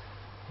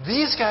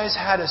 These guys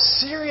had a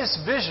serious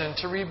vision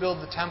to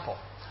rebuild the temple.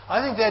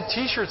 I think they had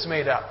t-shirts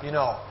made up,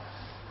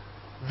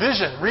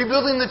 Vision,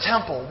 rebuilding the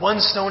temple, one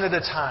stone at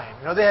a time.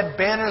 They had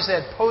banners, they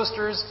had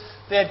posters,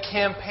 they had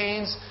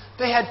campaigns.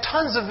 They had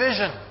tons of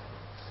vision.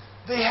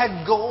 They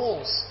had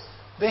goals.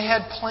 They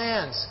had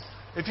plans.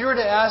 If you were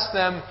to ask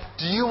them,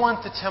 do you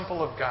want the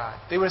temple of God?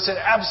 They would have said,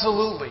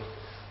 absolutely.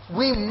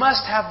 We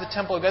must have the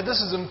temple of God.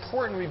 This is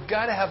important. We've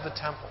got to have the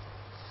temple.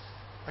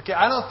 Okay,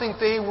 I don't think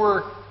they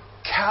were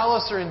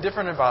callous or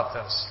indifferent about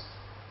this.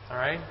 All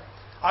right?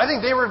 I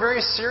think they were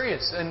very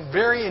serious and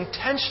very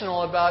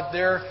intentional about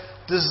their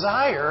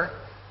desire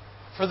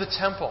for the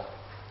temple.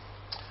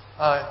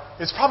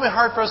 It's probably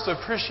hard for us to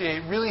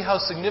appreciate really how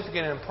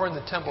significant and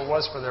important the temple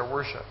was for their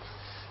worship.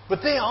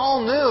 But they all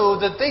knew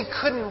that they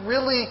couldn't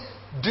really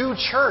do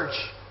church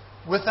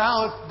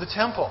without the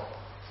temple.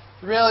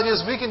 The reality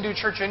is we can do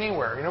church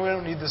anywhere. We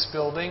don't need this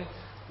building.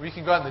 We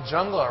can go out in the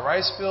jungle, a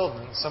rice field,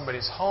 in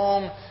somebody's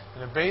home,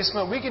 in a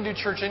basement. We can do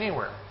church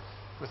anywhere.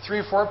 With 3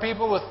 or 4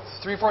 people, with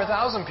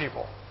 3,000-4,000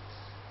 people.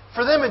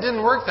 For them, it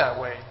didn't work that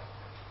way.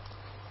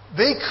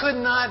 They could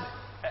not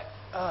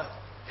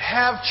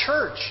have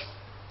church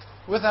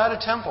without a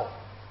temple.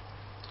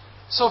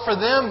 So for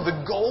them,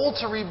 the goal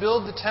to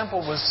rebuild the temple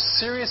was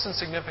serious and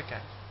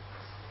significant.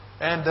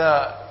 And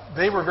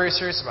they were very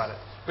serious about it.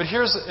 But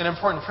here's an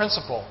important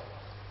principle.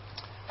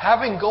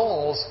 Having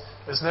goals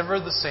is never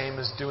the same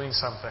as doing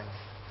something.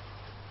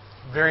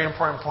 Very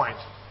important point.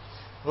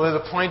 Really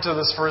the point of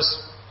this first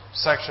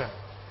section.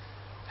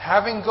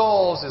 Having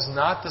goals is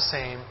not the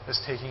same as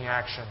taking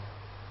action.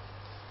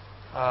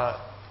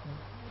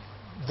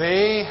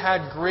 They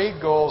had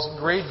great goals,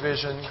 great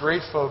vision,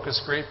 great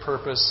focus, great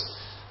purpose.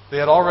 They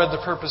had all read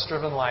The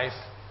Purpose-Driven Life.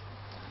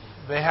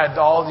 They had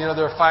all,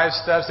 their 5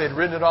 steps. They had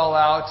written it all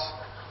out.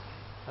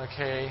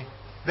 Okay.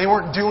 They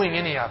weren't doing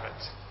any of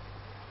it.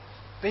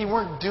 They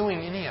weren't doing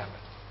any of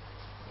it.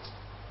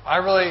 I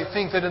really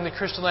think that in the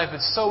Christian life,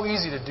 it's so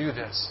easy to do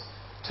this.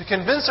 To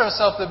convince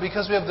ourselves that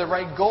because we have the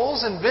right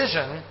goals and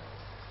vision,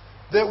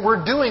 that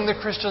we're doing the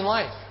Christian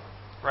life.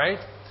 Right?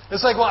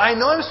 It's like, well, I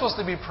know I'm supposed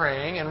to be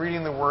praying and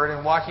reading the Word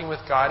and walking with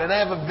God, and I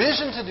have a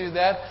vision to do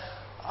that.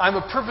 I'm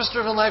a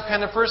purpose-driven life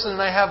kind of person,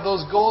 and I have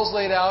those goals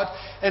laid out.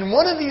 And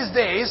one of these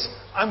days,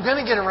 I'm going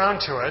to get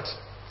around to it.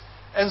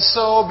 And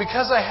so,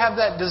 because I have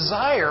that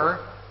desire,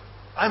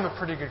 I'm a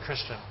pretty good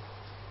Christian.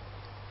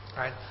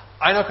 Right?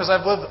 I know because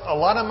I've lived a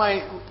lot of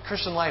my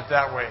Christian life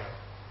that way.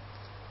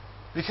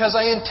 Because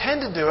I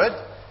intend to do it,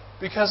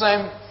 because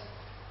I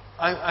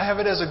have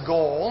it as a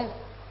goal.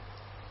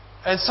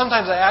 And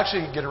sometimes I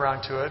actually get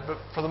around to it, but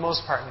for the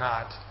most part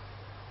not.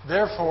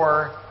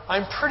 Therefore,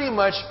 I'm pretty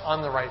much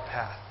on the right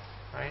path.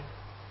 Right?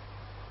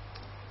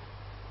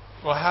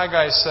 Well,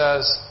 Haggai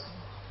says,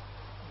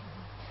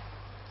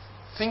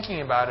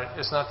 thinking about it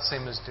is not the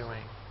same as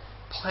doing.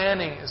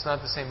 Planning is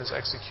not the same as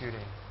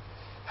executing.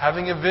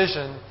 Having a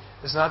vision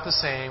is not the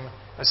same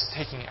as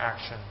taking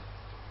action.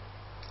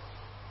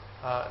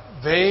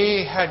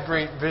 They had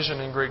great vision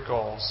and great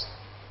goals,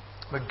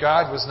 but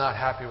God was not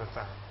happy with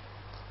them.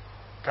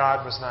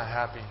 God was not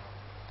happy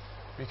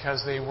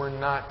because they were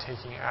not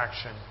taking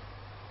action.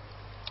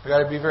 We've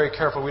got to be very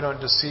careful we don't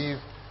deceive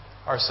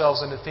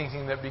ourselves into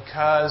thinking that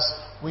because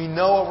we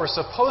know what we're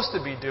supposed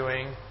to be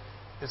doing,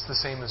 it's the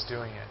same as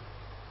doing it.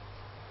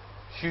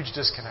 Huge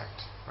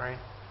disconnect, right?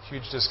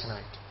 Huge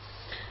disconnect.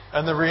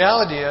 And the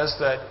reality is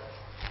that,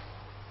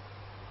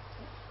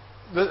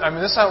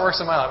 this is how it works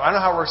in my life. I don't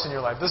know how it works in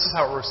your life. This is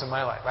how it works in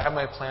my life. I have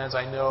my plans.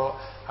 I know.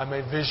 I have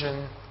my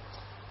vision.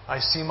 I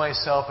see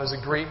myself as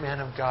a great man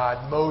of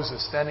God,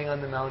 Moses, standing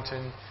on the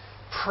mountain,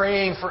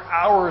 praying for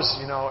hours,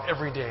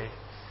 every day.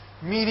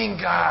 Meeting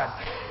God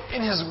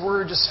in His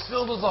Word, just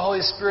filled with the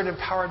Holy Spirit,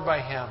 empowered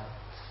by Him.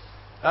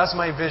 That's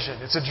my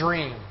vision. It's a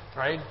dream,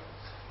 right?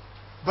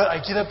 But I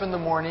get up in the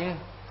morning,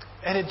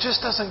 and it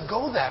just doesn't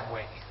go that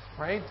way,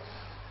 right?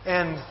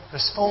 And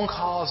there's phone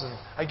calls, and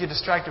I get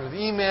distracted with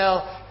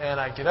email, and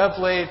I get up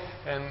late,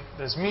 and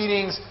there's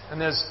meetings, and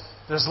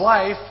there's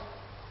life.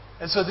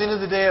 And so at the end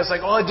of the day, it's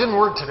like, it didn't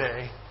work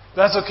today.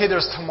 But that's okay,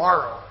 there's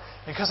tomorrow.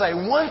 And because I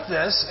want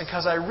this, and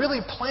because I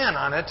really plan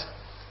on it,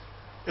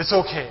 it's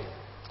okay.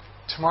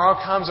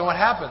 Tomorrow comes, and what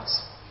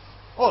happens?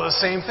 Well, the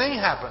same thing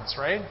happens,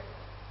 right?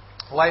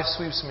 Life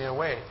sweeps me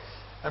away.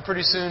 And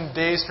pretty soon,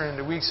 days turn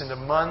into weeks, into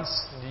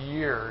months, into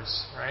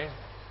years, right?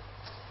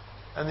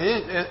 And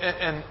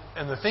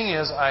the thing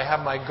is, I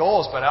have my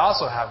goals, but I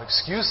also have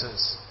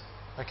excuses.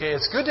 Okay,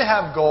 it's good to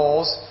have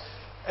goals,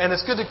 and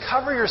it's good to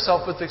cover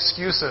yourself with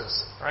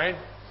excuses, right?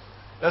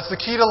 That's the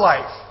key to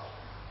life.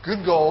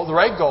 Good goal, the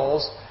right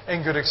goals,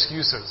 and good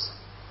excuses.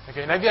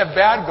 Okay, now if you have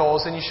bad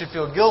goals, then you should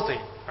feel guilty,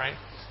 right?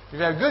 If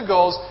you have good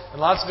goals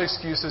and lots of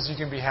excuses, you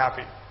can be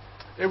happy.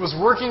 It was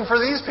working for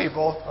these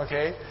people,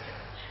 okay?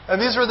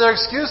 And these were their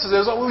excuses. It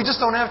was, we just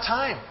don't have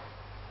time.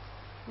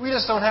 We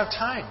just don't have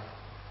time.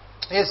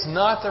 It's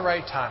not the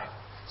right time.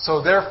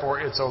 So therefore,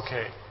 it's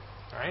okay.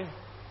 Right?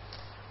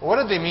 Well, what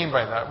did they mean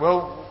by that?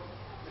 Well,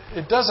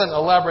 it doesn't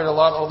elaborate a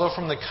lot, although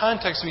from the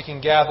context we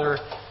can gather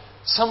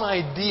some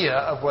idea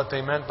of what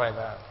they meant by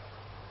that.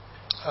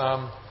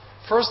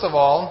 First of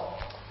all,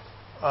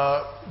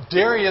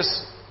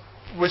 Darius,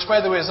 which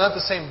by the way is not the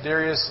same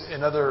Darius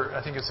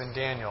I think it's in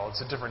Daniel.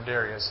 It's a different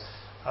Darius.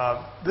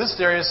 This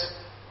Darius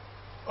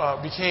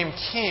became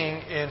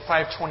king in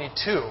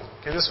 522.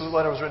 Okay, this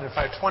letter was written in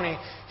 520.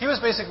 He was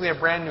basically a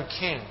brand new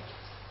king.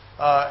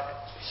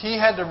 He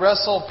had to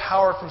wrestle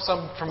power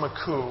from a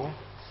coup,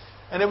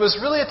 and it was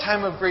really a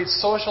time of great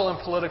social and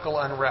political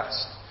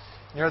unrest.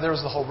 There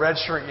was the whole red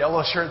shirt,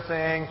 yellow shirt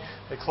thing.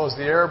 They closed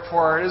the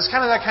airport. It was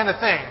kind of that kind of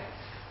thing.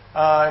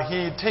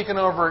 He'd taken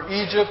over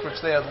Egypt, which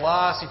they had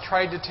lost. He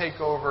tried to take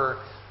over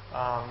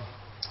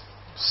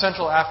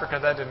Central Africa.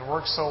 That didn't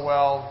work so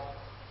well.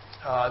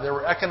 There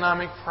were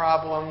economic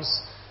problems.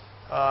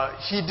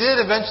 He did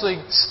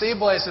eventually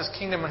stabilize his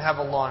kingdom and have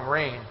a long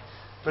reign.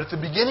 But at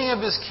the beginning of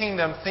his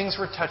kingdom, things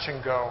were touch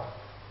and go.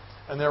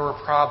 and there were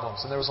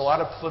problems, and there was a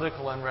lot of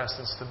political unrest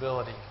and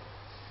instability.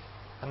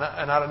 And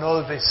I don't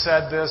know that they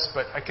said this,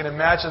 but I can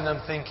imagine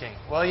them thinking,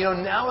 well,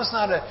 now is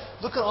not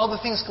look at all the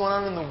things going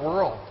on in the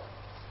world.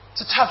 It's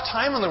a tough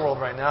time in the world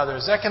right now.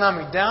 There's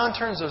economic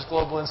downturns, there's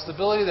global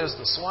instability, there's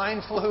the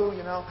swine flu,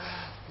 there's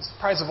the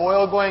price of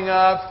oil going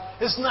up.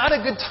 It's not a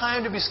good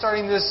time to be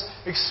starting this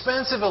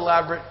expensive,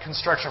 elaborate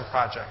construction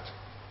project,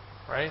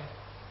 right?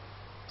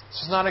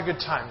 This is not a good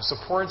time.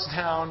 Support's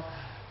down,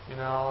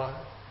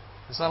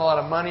 there's not a lot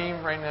of money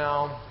right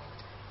now.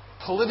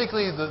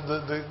 Politically,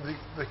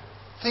 the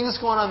things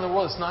going on in the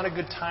world, it's not a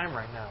good time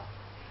right now.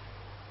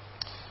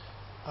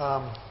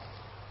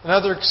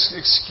 Another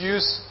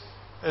excuse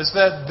is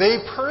that they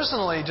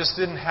personally just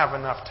didn't have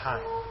enough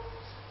time.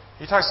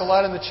 He talks a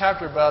lot in the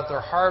chapter about their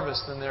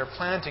harvest and their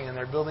planting and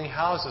their building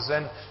houses.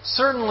 And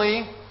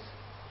certainly,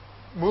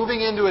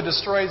 moving into a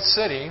destroyed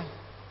city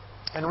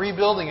and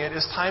rebuilding it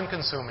is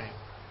time-consuming.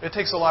 It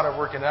takes a lot of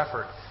work and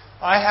effort.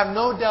 I have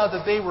no doubt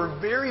that they were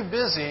very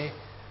busy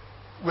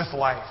with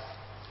life,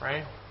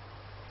 right?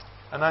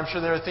 And I'm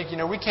sure they were thinking,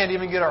 we can't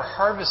even get our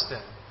harvest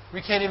in.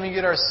 We can't even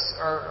get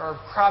our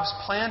crops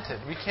planted.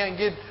 We can't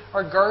get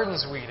our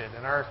gardens weeded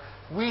and our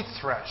wheat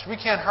threshed. We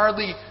can't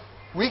hardly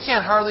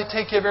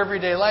take care of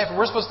everyday life. And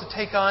we're supposed to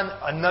take on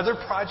another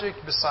project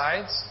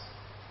besides.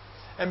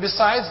 And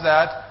besides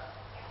that,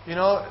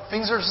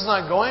 things are just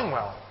not going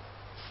well.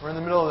 We're in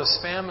the middle of this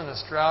famine,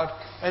 this drought.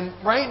 And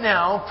right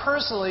now,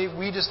 personally,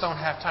 we just don't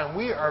have time.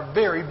 We are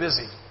very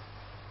busy.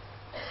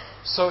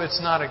 So it's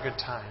not a good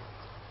time.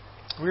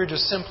 We're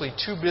just simply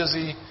too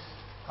busy.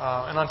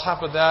 And on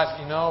top of that,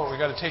 we've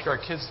got to take our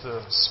kids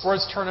to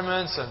sports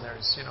tournaments, and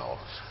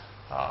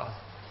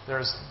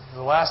there's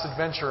the last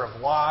adventure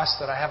of Lost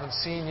that I haven't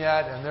seen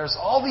yet, and there's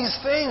all these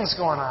things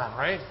going on,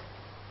 right?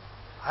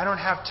 I don't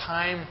have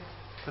time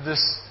for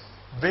this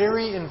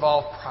very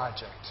involved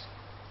project.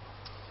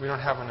 We don't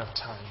have enough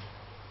time.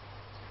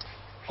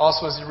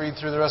 Also, as you read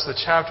through the rest of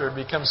the chapter, it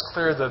becomes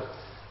clear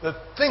that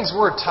things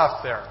were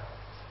tough there.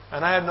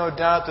 And I have no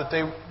doubt that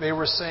they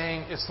were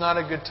saying it's not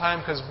a good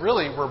time because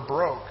really we're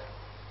broke.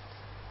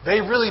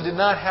 They really did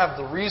not have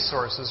the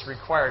resources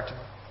required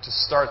to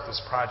start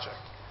this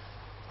project.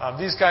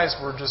 These guys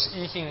were just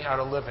eking out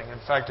a living. In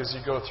fact, as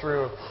you go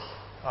through,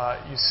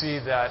 you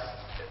see that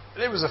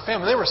it was a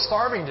famine. They were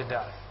starving to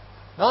death.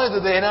 Not only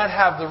did they not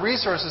have the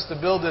resources to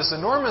build this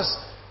enormous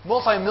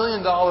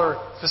multi-million-dollar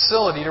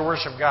facility to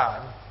worship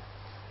God,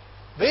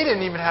 they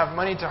didn't even have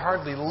money to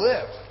hardly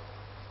live.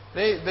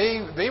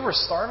 They were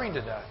starving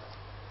to death.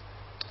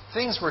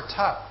 Things were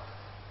tough.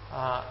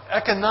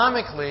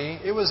 Economically,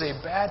 it was a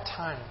bad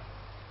time.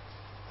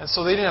 And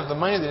so they didn't have the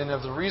money, they didn't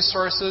have the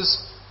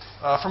resources.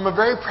 From a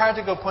very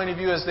practical point of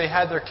view, as they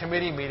had their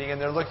committee meeting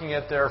and they're looking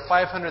at their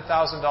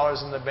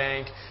 $500,000 in the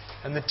bank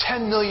and the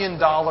 $10 million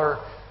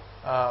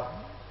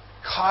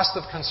cost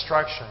of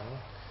construction,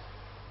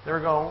 they were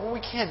going, well,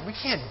 we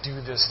can't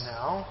do this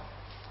now.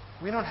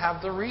 We don't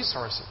have the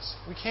resources.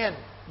 We can't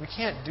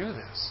do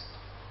this.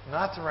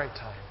 Not the right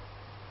time.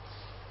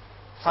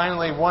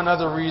 Finally, one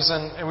other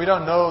reason, and we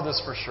don't know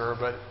this for sure,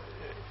 but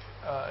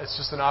it's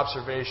just an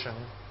observation.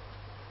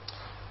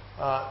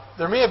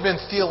 There may have been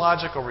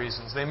theological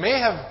reasons. They may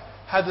have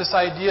had this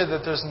idea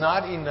that there's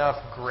not enough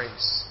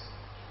grace.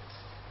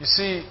 You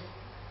see,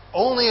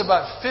 only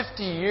about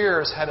 50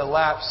 years had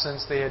elapsed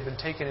since they had been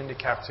taken into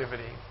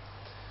captivity.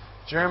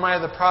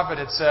 Jeremiah the prophet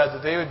had said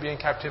that they would be in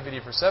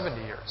captivity for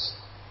 70 years.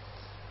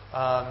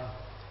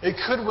 It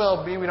could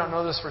well be, we don't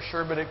know this for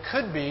sure, but it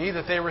could be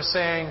that they were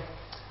saying,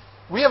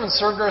 we haven't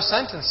served our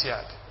sentence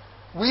yet.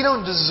 We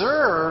don't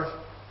deserve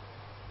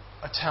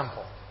a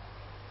temple.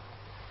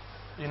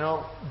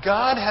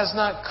 God has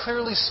not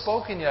clearly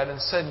spoken yet and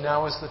said,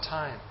 now is the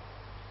time.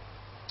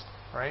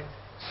 Right?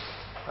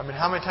 I mean,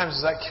 how many times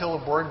does that kill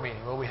a board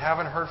meeting? Well, we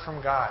haven't heard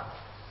from God.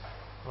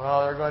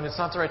 Well, they're going, it's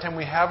not the right time.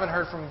 We haven't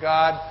heard from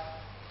God.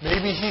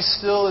 Maybe He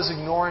still is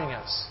ignoring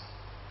us.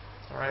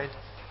 All right?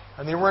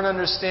 And they weren't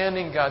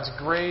understanding God's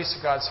grace,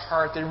 God's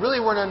heart. They really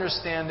weren't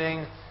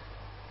understanding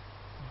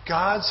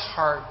God's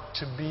heart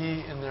to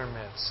be in their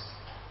midst.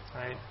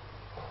 Right?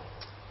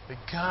 That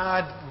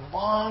God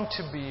longed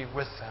to be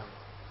with them.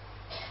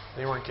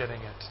 They weren't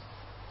getting it.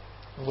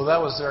 Well, that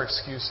was their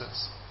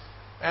excuses.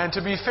 And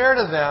to be fair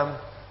to them,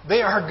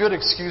 they are good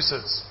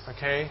excuses.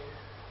 Okay?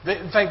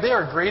 In fact, they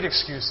are great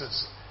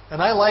excuses.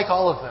 And I like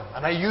all of them.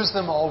 And I use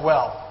them all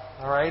well.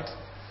 All right?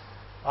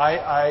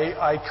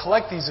 I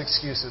collect these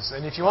excuses.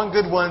 And if you want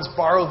good ones,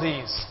 borrow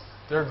these.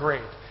 They're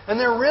great. And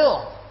they're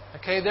real.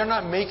 Okay? They're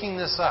not making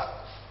this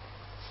up.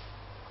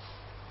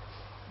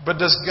 But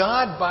does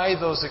God buy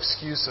those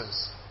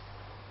excuses?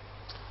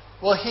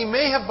 Well, He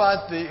may have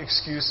bought the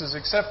excuses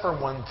except for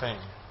one thing.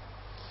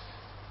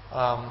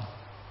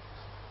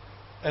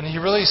 And He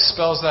really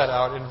spells that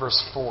out in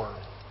verse 4.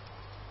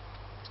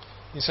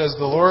 He says,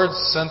 the Lord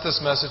sent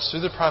this message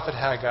through the prophet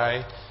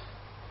Haggai,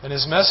 and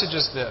His message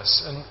is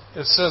this. And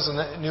it says in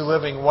the New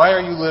Living, why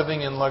are you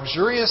living in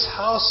luxurious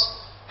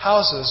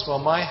houses while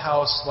my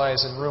house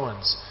lies in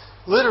ruins?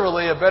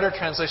 Literally, a better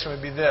translation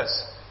would be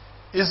this.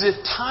 Is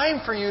it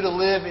time for you to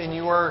live in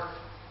your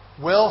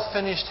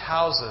well-finished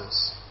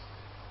houses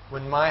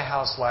when my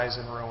house lies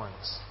in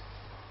ruins?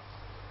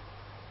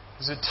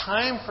 Is it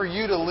time for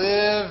you to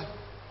live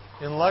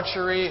in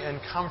luxury and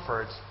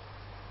comfort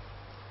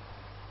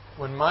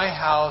when my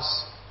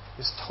house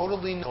is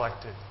totally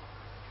neglected?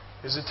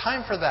 Is it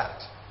time for that?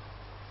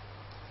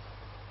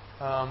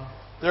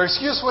 Their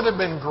excuse would have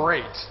been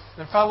great.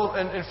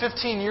 And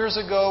 15 years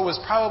ago was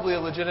probably a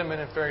legitimate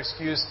and fair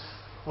excuse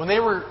when they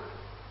were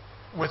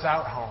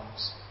without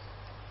homes.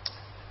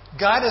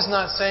 God is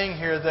not saying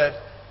here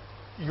that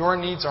your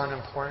needs aren't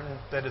important,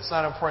 that it's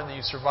not important that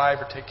you survive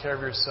or take care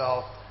of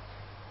yourself.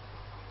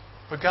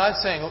 But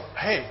God's saying,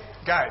 hey,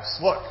 guys,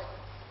 look,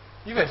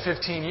 you've had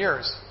 15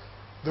 years.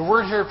 The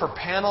word here for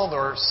paneled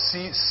or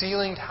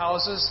ceilinged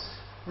houses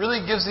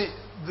really gives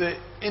the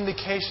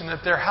indication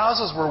that their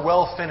houses were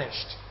well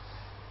finished.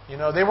 You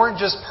know, they weren't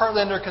just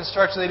partly under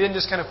construction. They didn't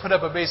just kind of put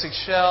up a basic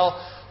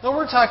shell. No,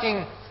 we're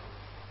talking,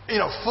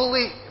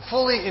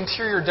 fully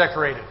interior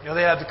decorated. You know,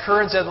 they had the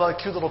curtains, they had a lot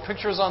of cute little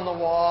pictures on the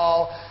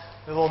wall,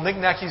 the little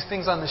knick-knacky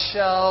things on the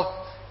shelf.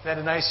 They had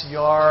a nice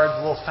yard, a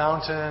little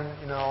fountain,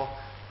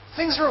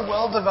 Things were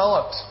well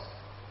developed.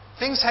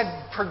 Things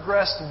had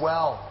progressed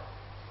well,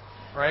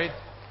 right?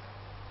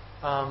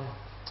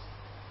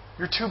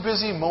 You're too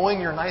busy mowing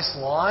your nice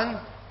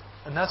lawn,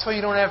 and that's why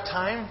you don't have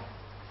time?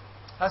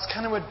 That's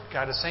kind of what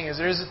God is saying. Is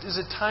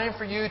it time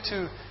for you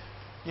to,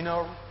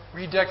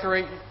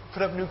 redecorate,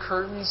 put up new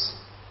curtains?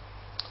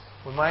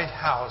 When my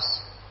house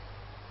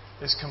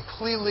is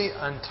completely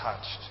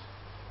untouched.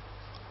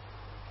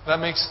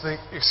 That makes the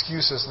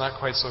excuses not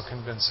quite so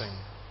convincing.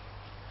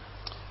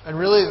 And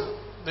really,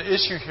 the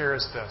issue here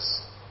is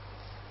this.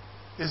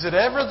 Is it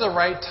ever the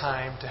right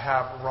time to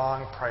have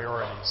wrong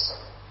priorities?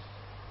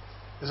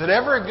 Is it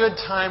ever a good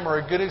time or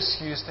a good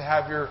excuse to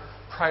have your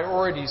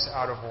priorities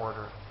out of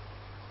order?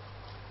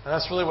 And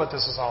that's really what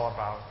this is all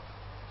about.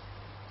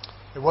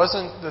 It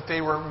wasn't that they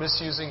were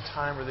misusing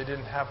time or they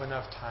didn't have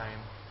enough time.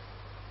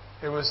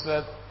 It was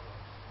that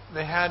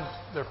they had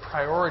their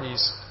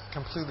priorities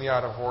completely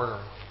out of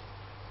order.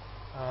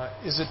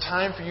 Is it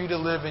time for you to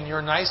live in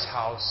your nice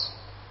house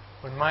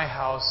when my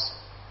house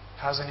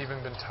hasn't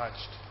even been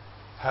touched,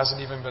 hasn't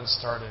even been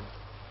started?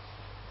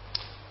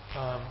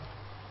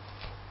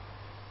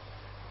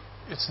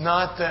 It's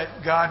not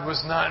that God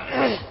was not,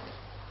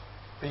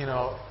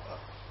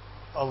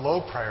 a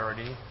low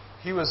priority.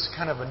 He was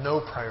kind of a no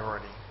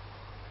priority.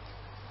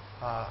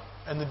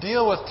 And the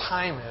deal with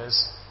time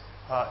is,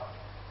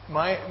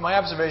 my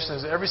observation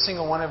is every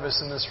single one of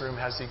us in this room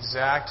has the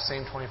exact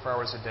same 24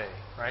 hours a day,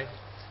 right?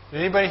 Did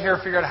anybody here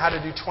figure out how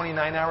to do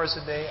 29 hours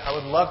a day? I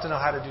would love to know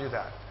how to do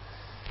that,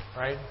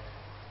 right?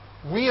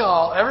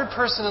 Every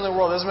person in the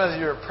world, doesn't matter if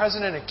you're a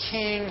president, a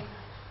king,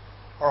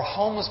 or a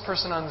homeless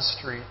person on the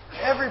street,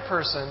 every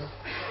person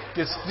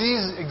gets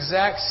these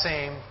exact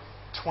same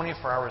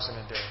 24 hours in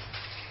a day.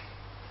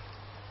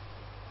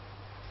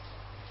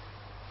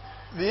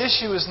 The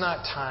issue is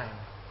not time.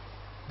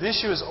 The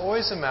issue is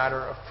always a matter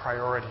of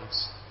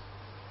priorities.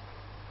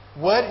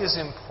 What is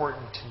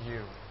important to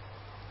you?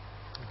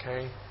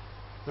 Okay?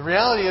 The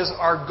reality is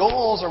our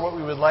goals are what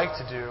we would like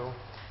to do,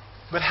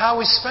 but how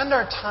we spend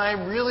our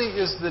time really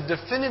is the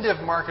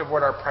definitive mark of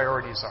what our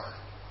priorities are.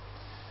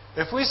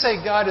 If we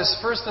say God is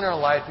first in our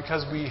life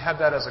because we have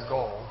that as a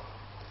goal,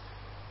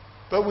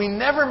 but we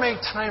never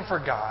make time for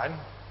God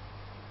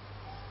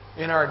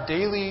in our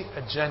daily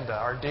agenda,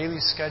 our daily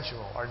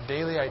schedule, our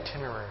daily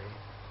itinerary,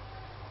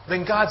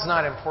 then God's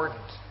not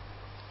important.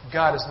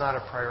 God is not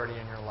a priority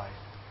in your life.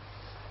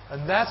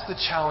 And that's the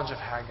challenge of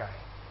Haggai.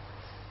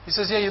 He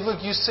says,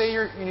 you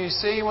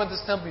say you want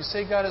this temple, you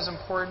say God is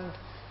important,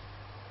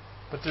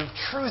 but the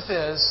truth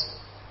is,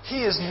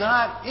 He is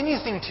not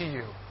anything to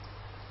you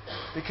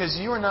because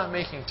you are not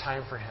making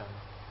time for Him.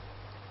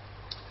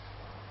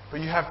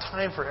 But you have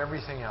time for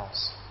everything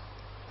else.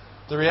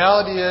 The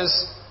reality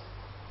is,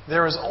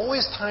 there is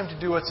always time to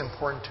do what's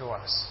important to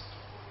us.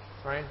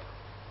 Right?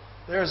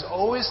 There is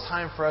always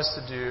time for us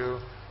to do.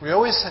 We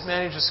always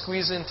manage to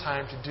squeeze in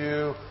time to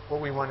do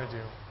what we want to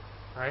do.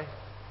 Right?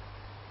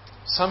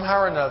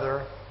 Somehow or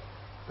another,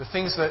 the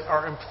things that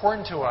are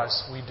important to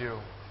us, we do.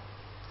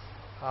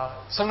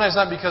 Sometimes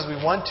not because we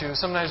want to,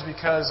 sometimes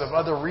because of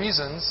other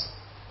reasons.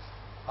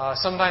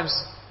 Sometimes,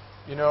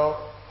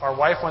 our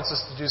wife wants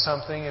us to do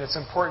something and it's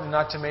important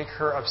not to make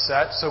her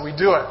upset, so we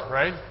do it,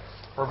 right?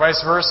 Or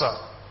vice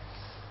versa.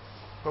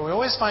 But we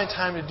always find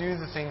time to do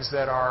the things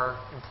that are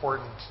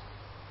important.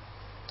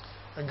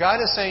 And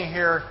God is saying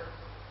here,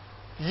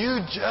 you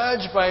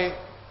judge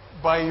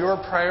by your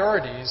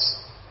priorities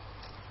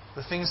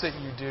the things that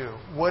you do.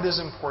 What is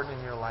important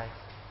in your life?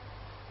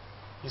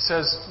 He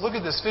says, look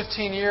at this,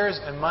 15 years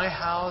and my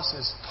house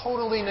is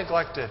totally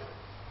neglected.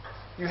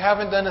 You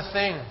haven't done a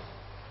thing.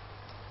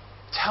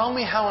 Tell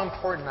me how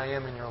important I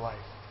am in your life.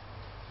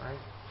 Right?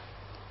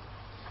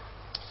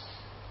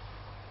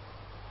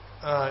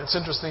 It's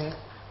interesting.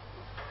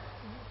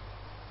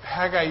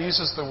 Haggai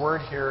uses the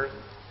word here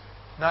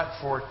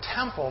not for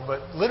temple,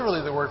 but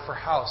literally the word for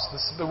house.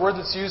 The word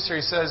that's used here,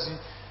 he says,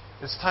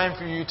 It's time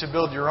for you to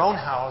build your own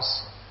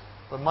house,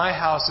 but my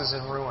house is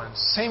in ruins.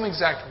 Same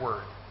exact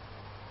word.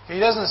 He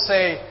doesn't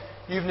say,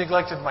 you've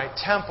neglected my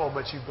temple,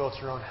 but you've built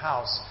your own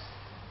house.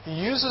 He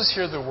uses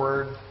here the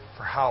word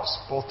for house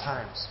both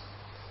times.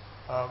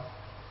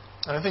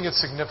 And I think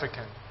it's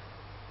significant.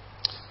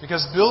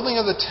 Because building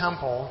of the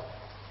temple,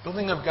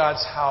 building of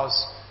God's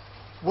house,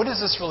 what is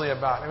this really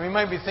about? And we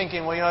might be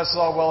thinking, well, this is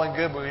all well and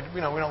good, but we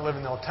don't live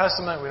in the Old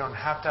Testament. We don't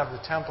have to have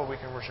the temple. We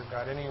can worship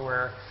God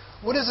anywhere.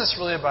 What is this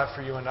really about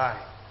for you and I?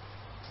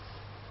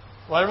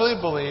 Well, I really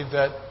believe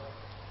that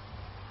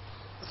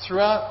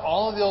throughout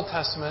all of the Old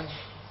Testament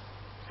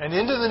and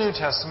into the New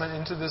Testament,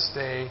 into this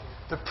day,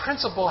 the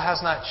principle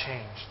has not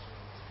changed.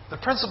 The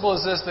principle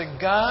is this, that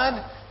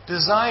God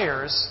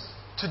desires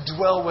to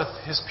dwell with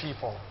His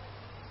people.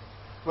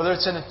 Whether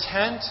it's in a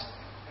tent,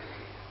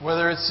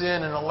 whether it's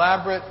in an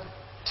elaborate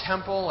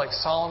temple like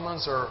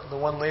Solomon's or the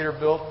one later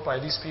built by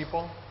these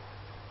people,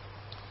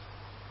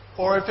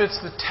 or if it's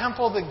the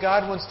temple that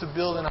God wants to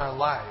build in our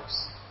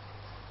lives,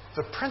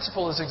 the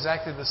principle is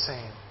exactly the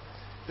same.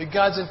 That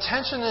God's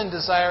intention and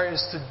desire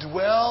is to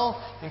dwell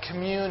and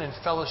commune and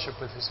fellowship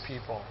with His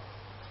people.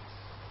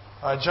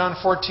 John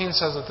 14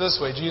 says it this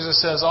way. Jesus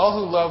says, all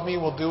who love me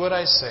will do what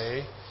I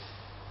say.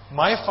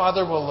 My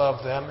Father will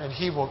love them,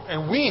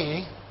 and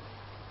we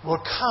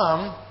will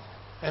come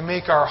and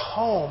make our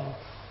home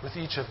with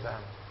each of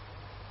them.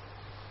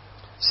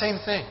 Same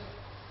thing.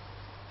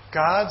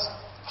 God's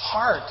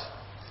heart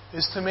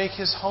is to make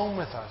His home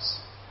with us.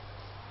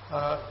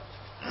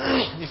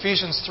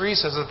 Ephesians 3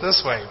 says it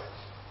this way.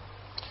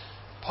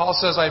 Paul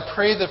says, I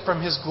pray that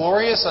from His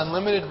glorious,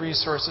 unlimited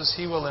resources,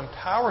 He will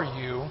empower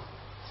you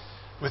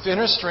with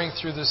inner strength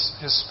through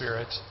His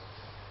Spirit.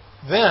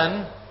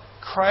 Then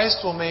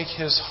Christ will make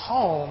His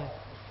home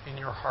in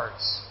your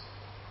hearts.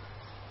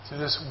 Through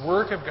this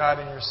work of God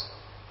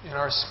in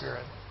our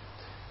spirit.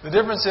 The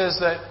difference is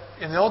that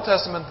in the Old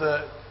Testament,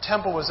 the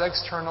temple was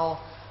external,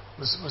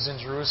 was in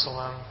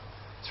Jerusalem.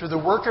 Through the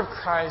work of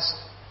Christ,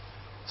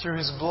 through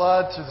His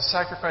blood, through the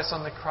sacrifice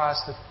on the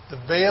cross, the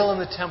veil in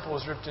the temple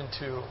was ripped in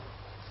two.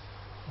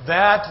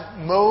 That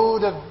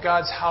mode of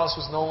God's house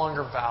was no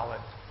longer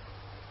valid.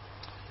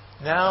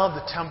 Now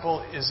the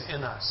temple is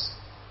in us.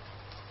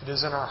 It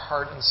is in our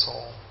heart and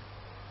soul.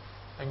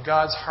 And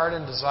God's heart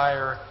and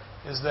desire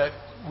is that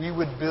we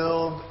would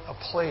build a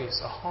place,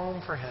 a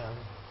home for Him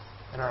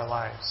in our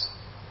lives.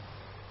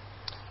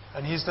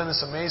 And He's done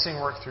this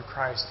amazing work through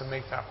Christ to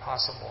make that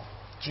possible.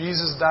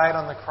 Jesus died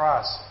on the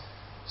cross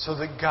so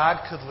that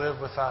God could live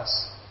with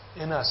us,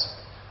 in us,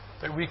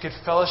 that we could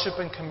fellowship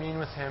and commune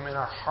with Him in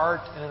our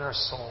heart and in our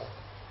soul,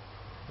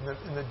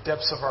 in the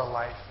depths of our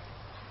life.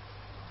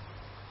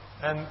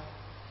 And,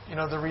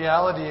 the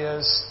reality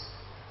is,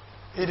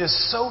 it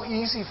is so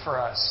easy for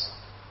us.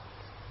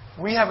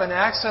 We have an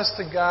access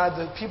to God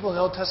that people in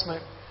the Old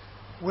Testament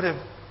would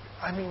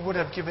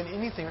have given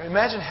anything.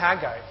 Imagine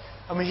Haggai.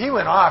 He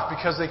went off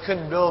because they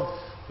couldn't build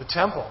the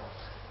temple.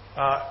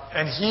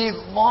 And he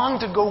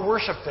longed to go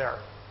worship there.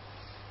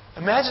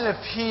 Imagine if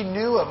he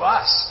knew of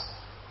us.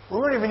 We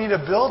wouldn't even need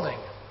a building.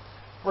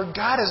 Where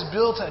God has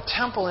built a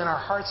temple in our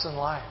hearts and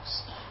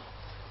lives.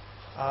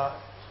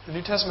 The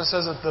New Testament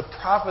says that the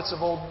prophets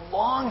of old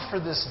longed for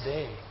this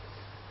day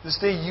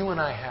you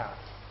and I have.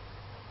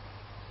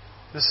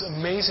 This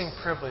amazing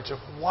privilege of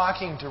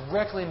walking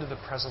directly into the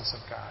presence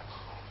of God.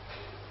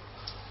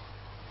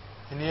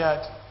 And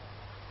yet,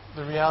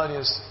 the reality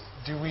is,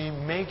 do we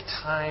make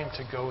time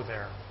to go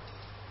there?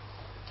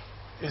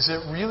 Is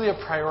it really a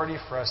priority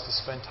for us to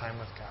spend time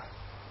with God?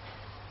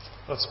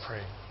 Let's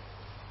pray.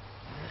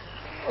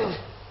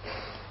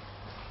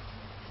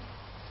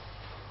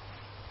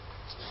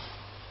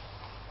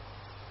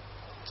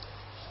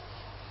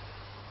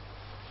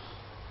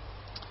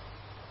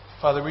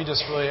 Father, we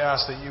just really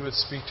ask that you would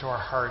speak to our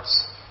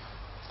hearts.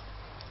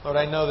 Lord,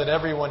 I know that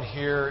everyone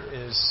here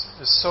is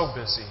so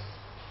busy.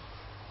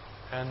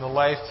 And the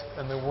life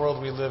and the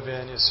world we live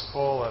in is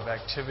full of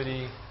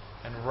activity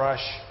and rush.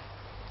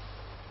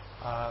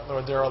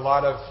 Lord, there are a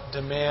lot of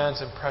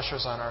demands and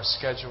pressures on our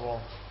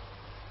schedule,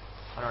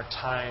 on our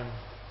time.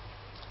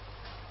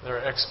 There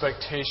are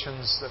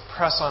expectations that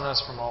press on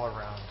us from all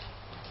around.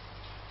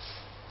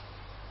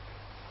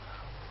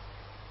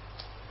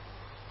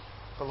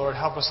 But Lord,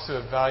 help us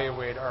to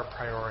evaluate our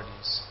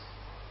priorities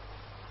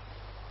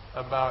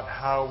about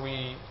how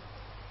we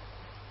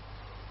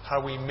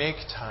make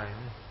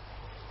time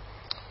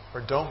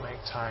or don't make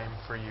time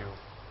for you.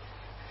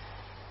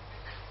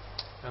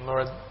 And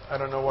Lord, I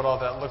don't know what all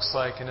that looks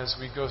like, and as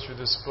we go through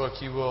this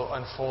book, you will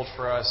unfold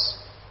for us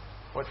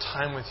what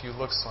time with you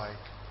looks like,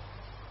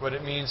 what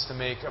it means to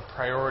make a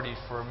priority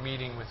for a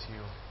meeting with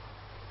you.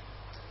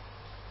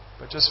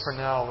 But just for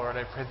now, Lord,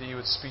 I pray that you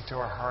would speak to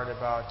our heart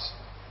about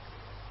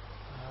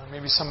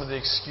maybe some of the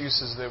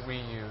excuses that we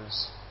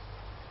use,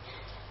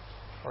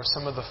 or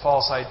some of the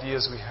false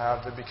ideas we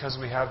have that because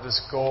we have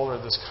this goal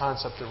or this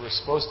concept that we're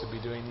supposed to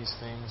be doing these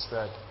things,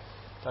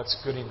 that's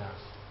good enough.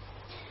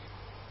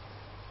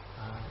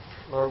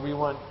 Lord, we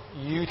want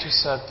you to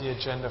set the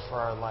agenda for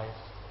our life.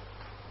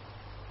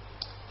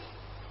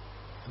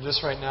 And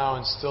just right now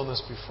in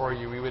stillness before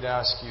you, we would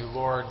ask you,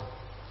 Lord,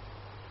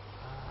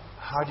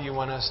 how do you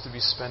want us to be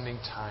spending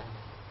time?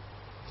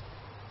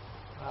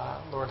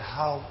 Lord,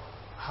 how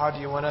do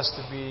you want us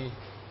to be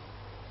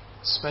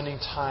spending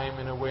time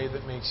in a way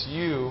that makes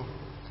you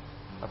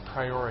a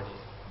priority?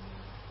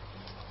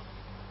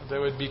 That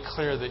would be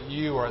clear that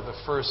you are the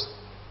first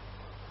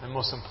and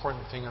most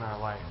important thing in our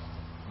life.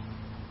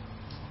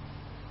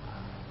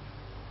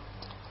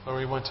 Lord,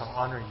 we want to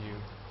honor you,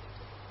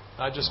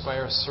 not just by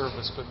our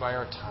service, but by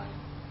our time.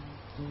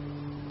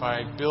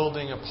 By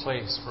building a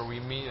place where we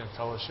meet and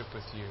fellowship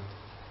with you,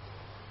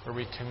 where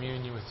we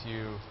commune with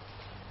you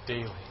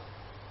daily.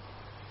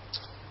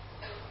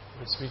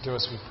 Lord, speak to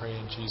us, we pray,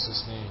 in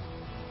Jesus' name.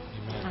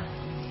 Amen.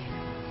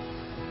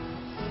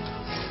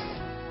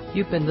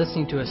 You've been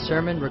listening to a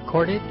sermon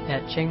recorded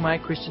at Chiang Mai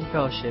Christian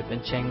Fellowship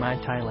in Chiang Mai,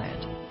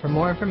 Thailand. For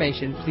more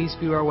information, please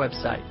view our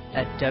website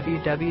at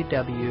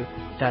www.ccfth.org.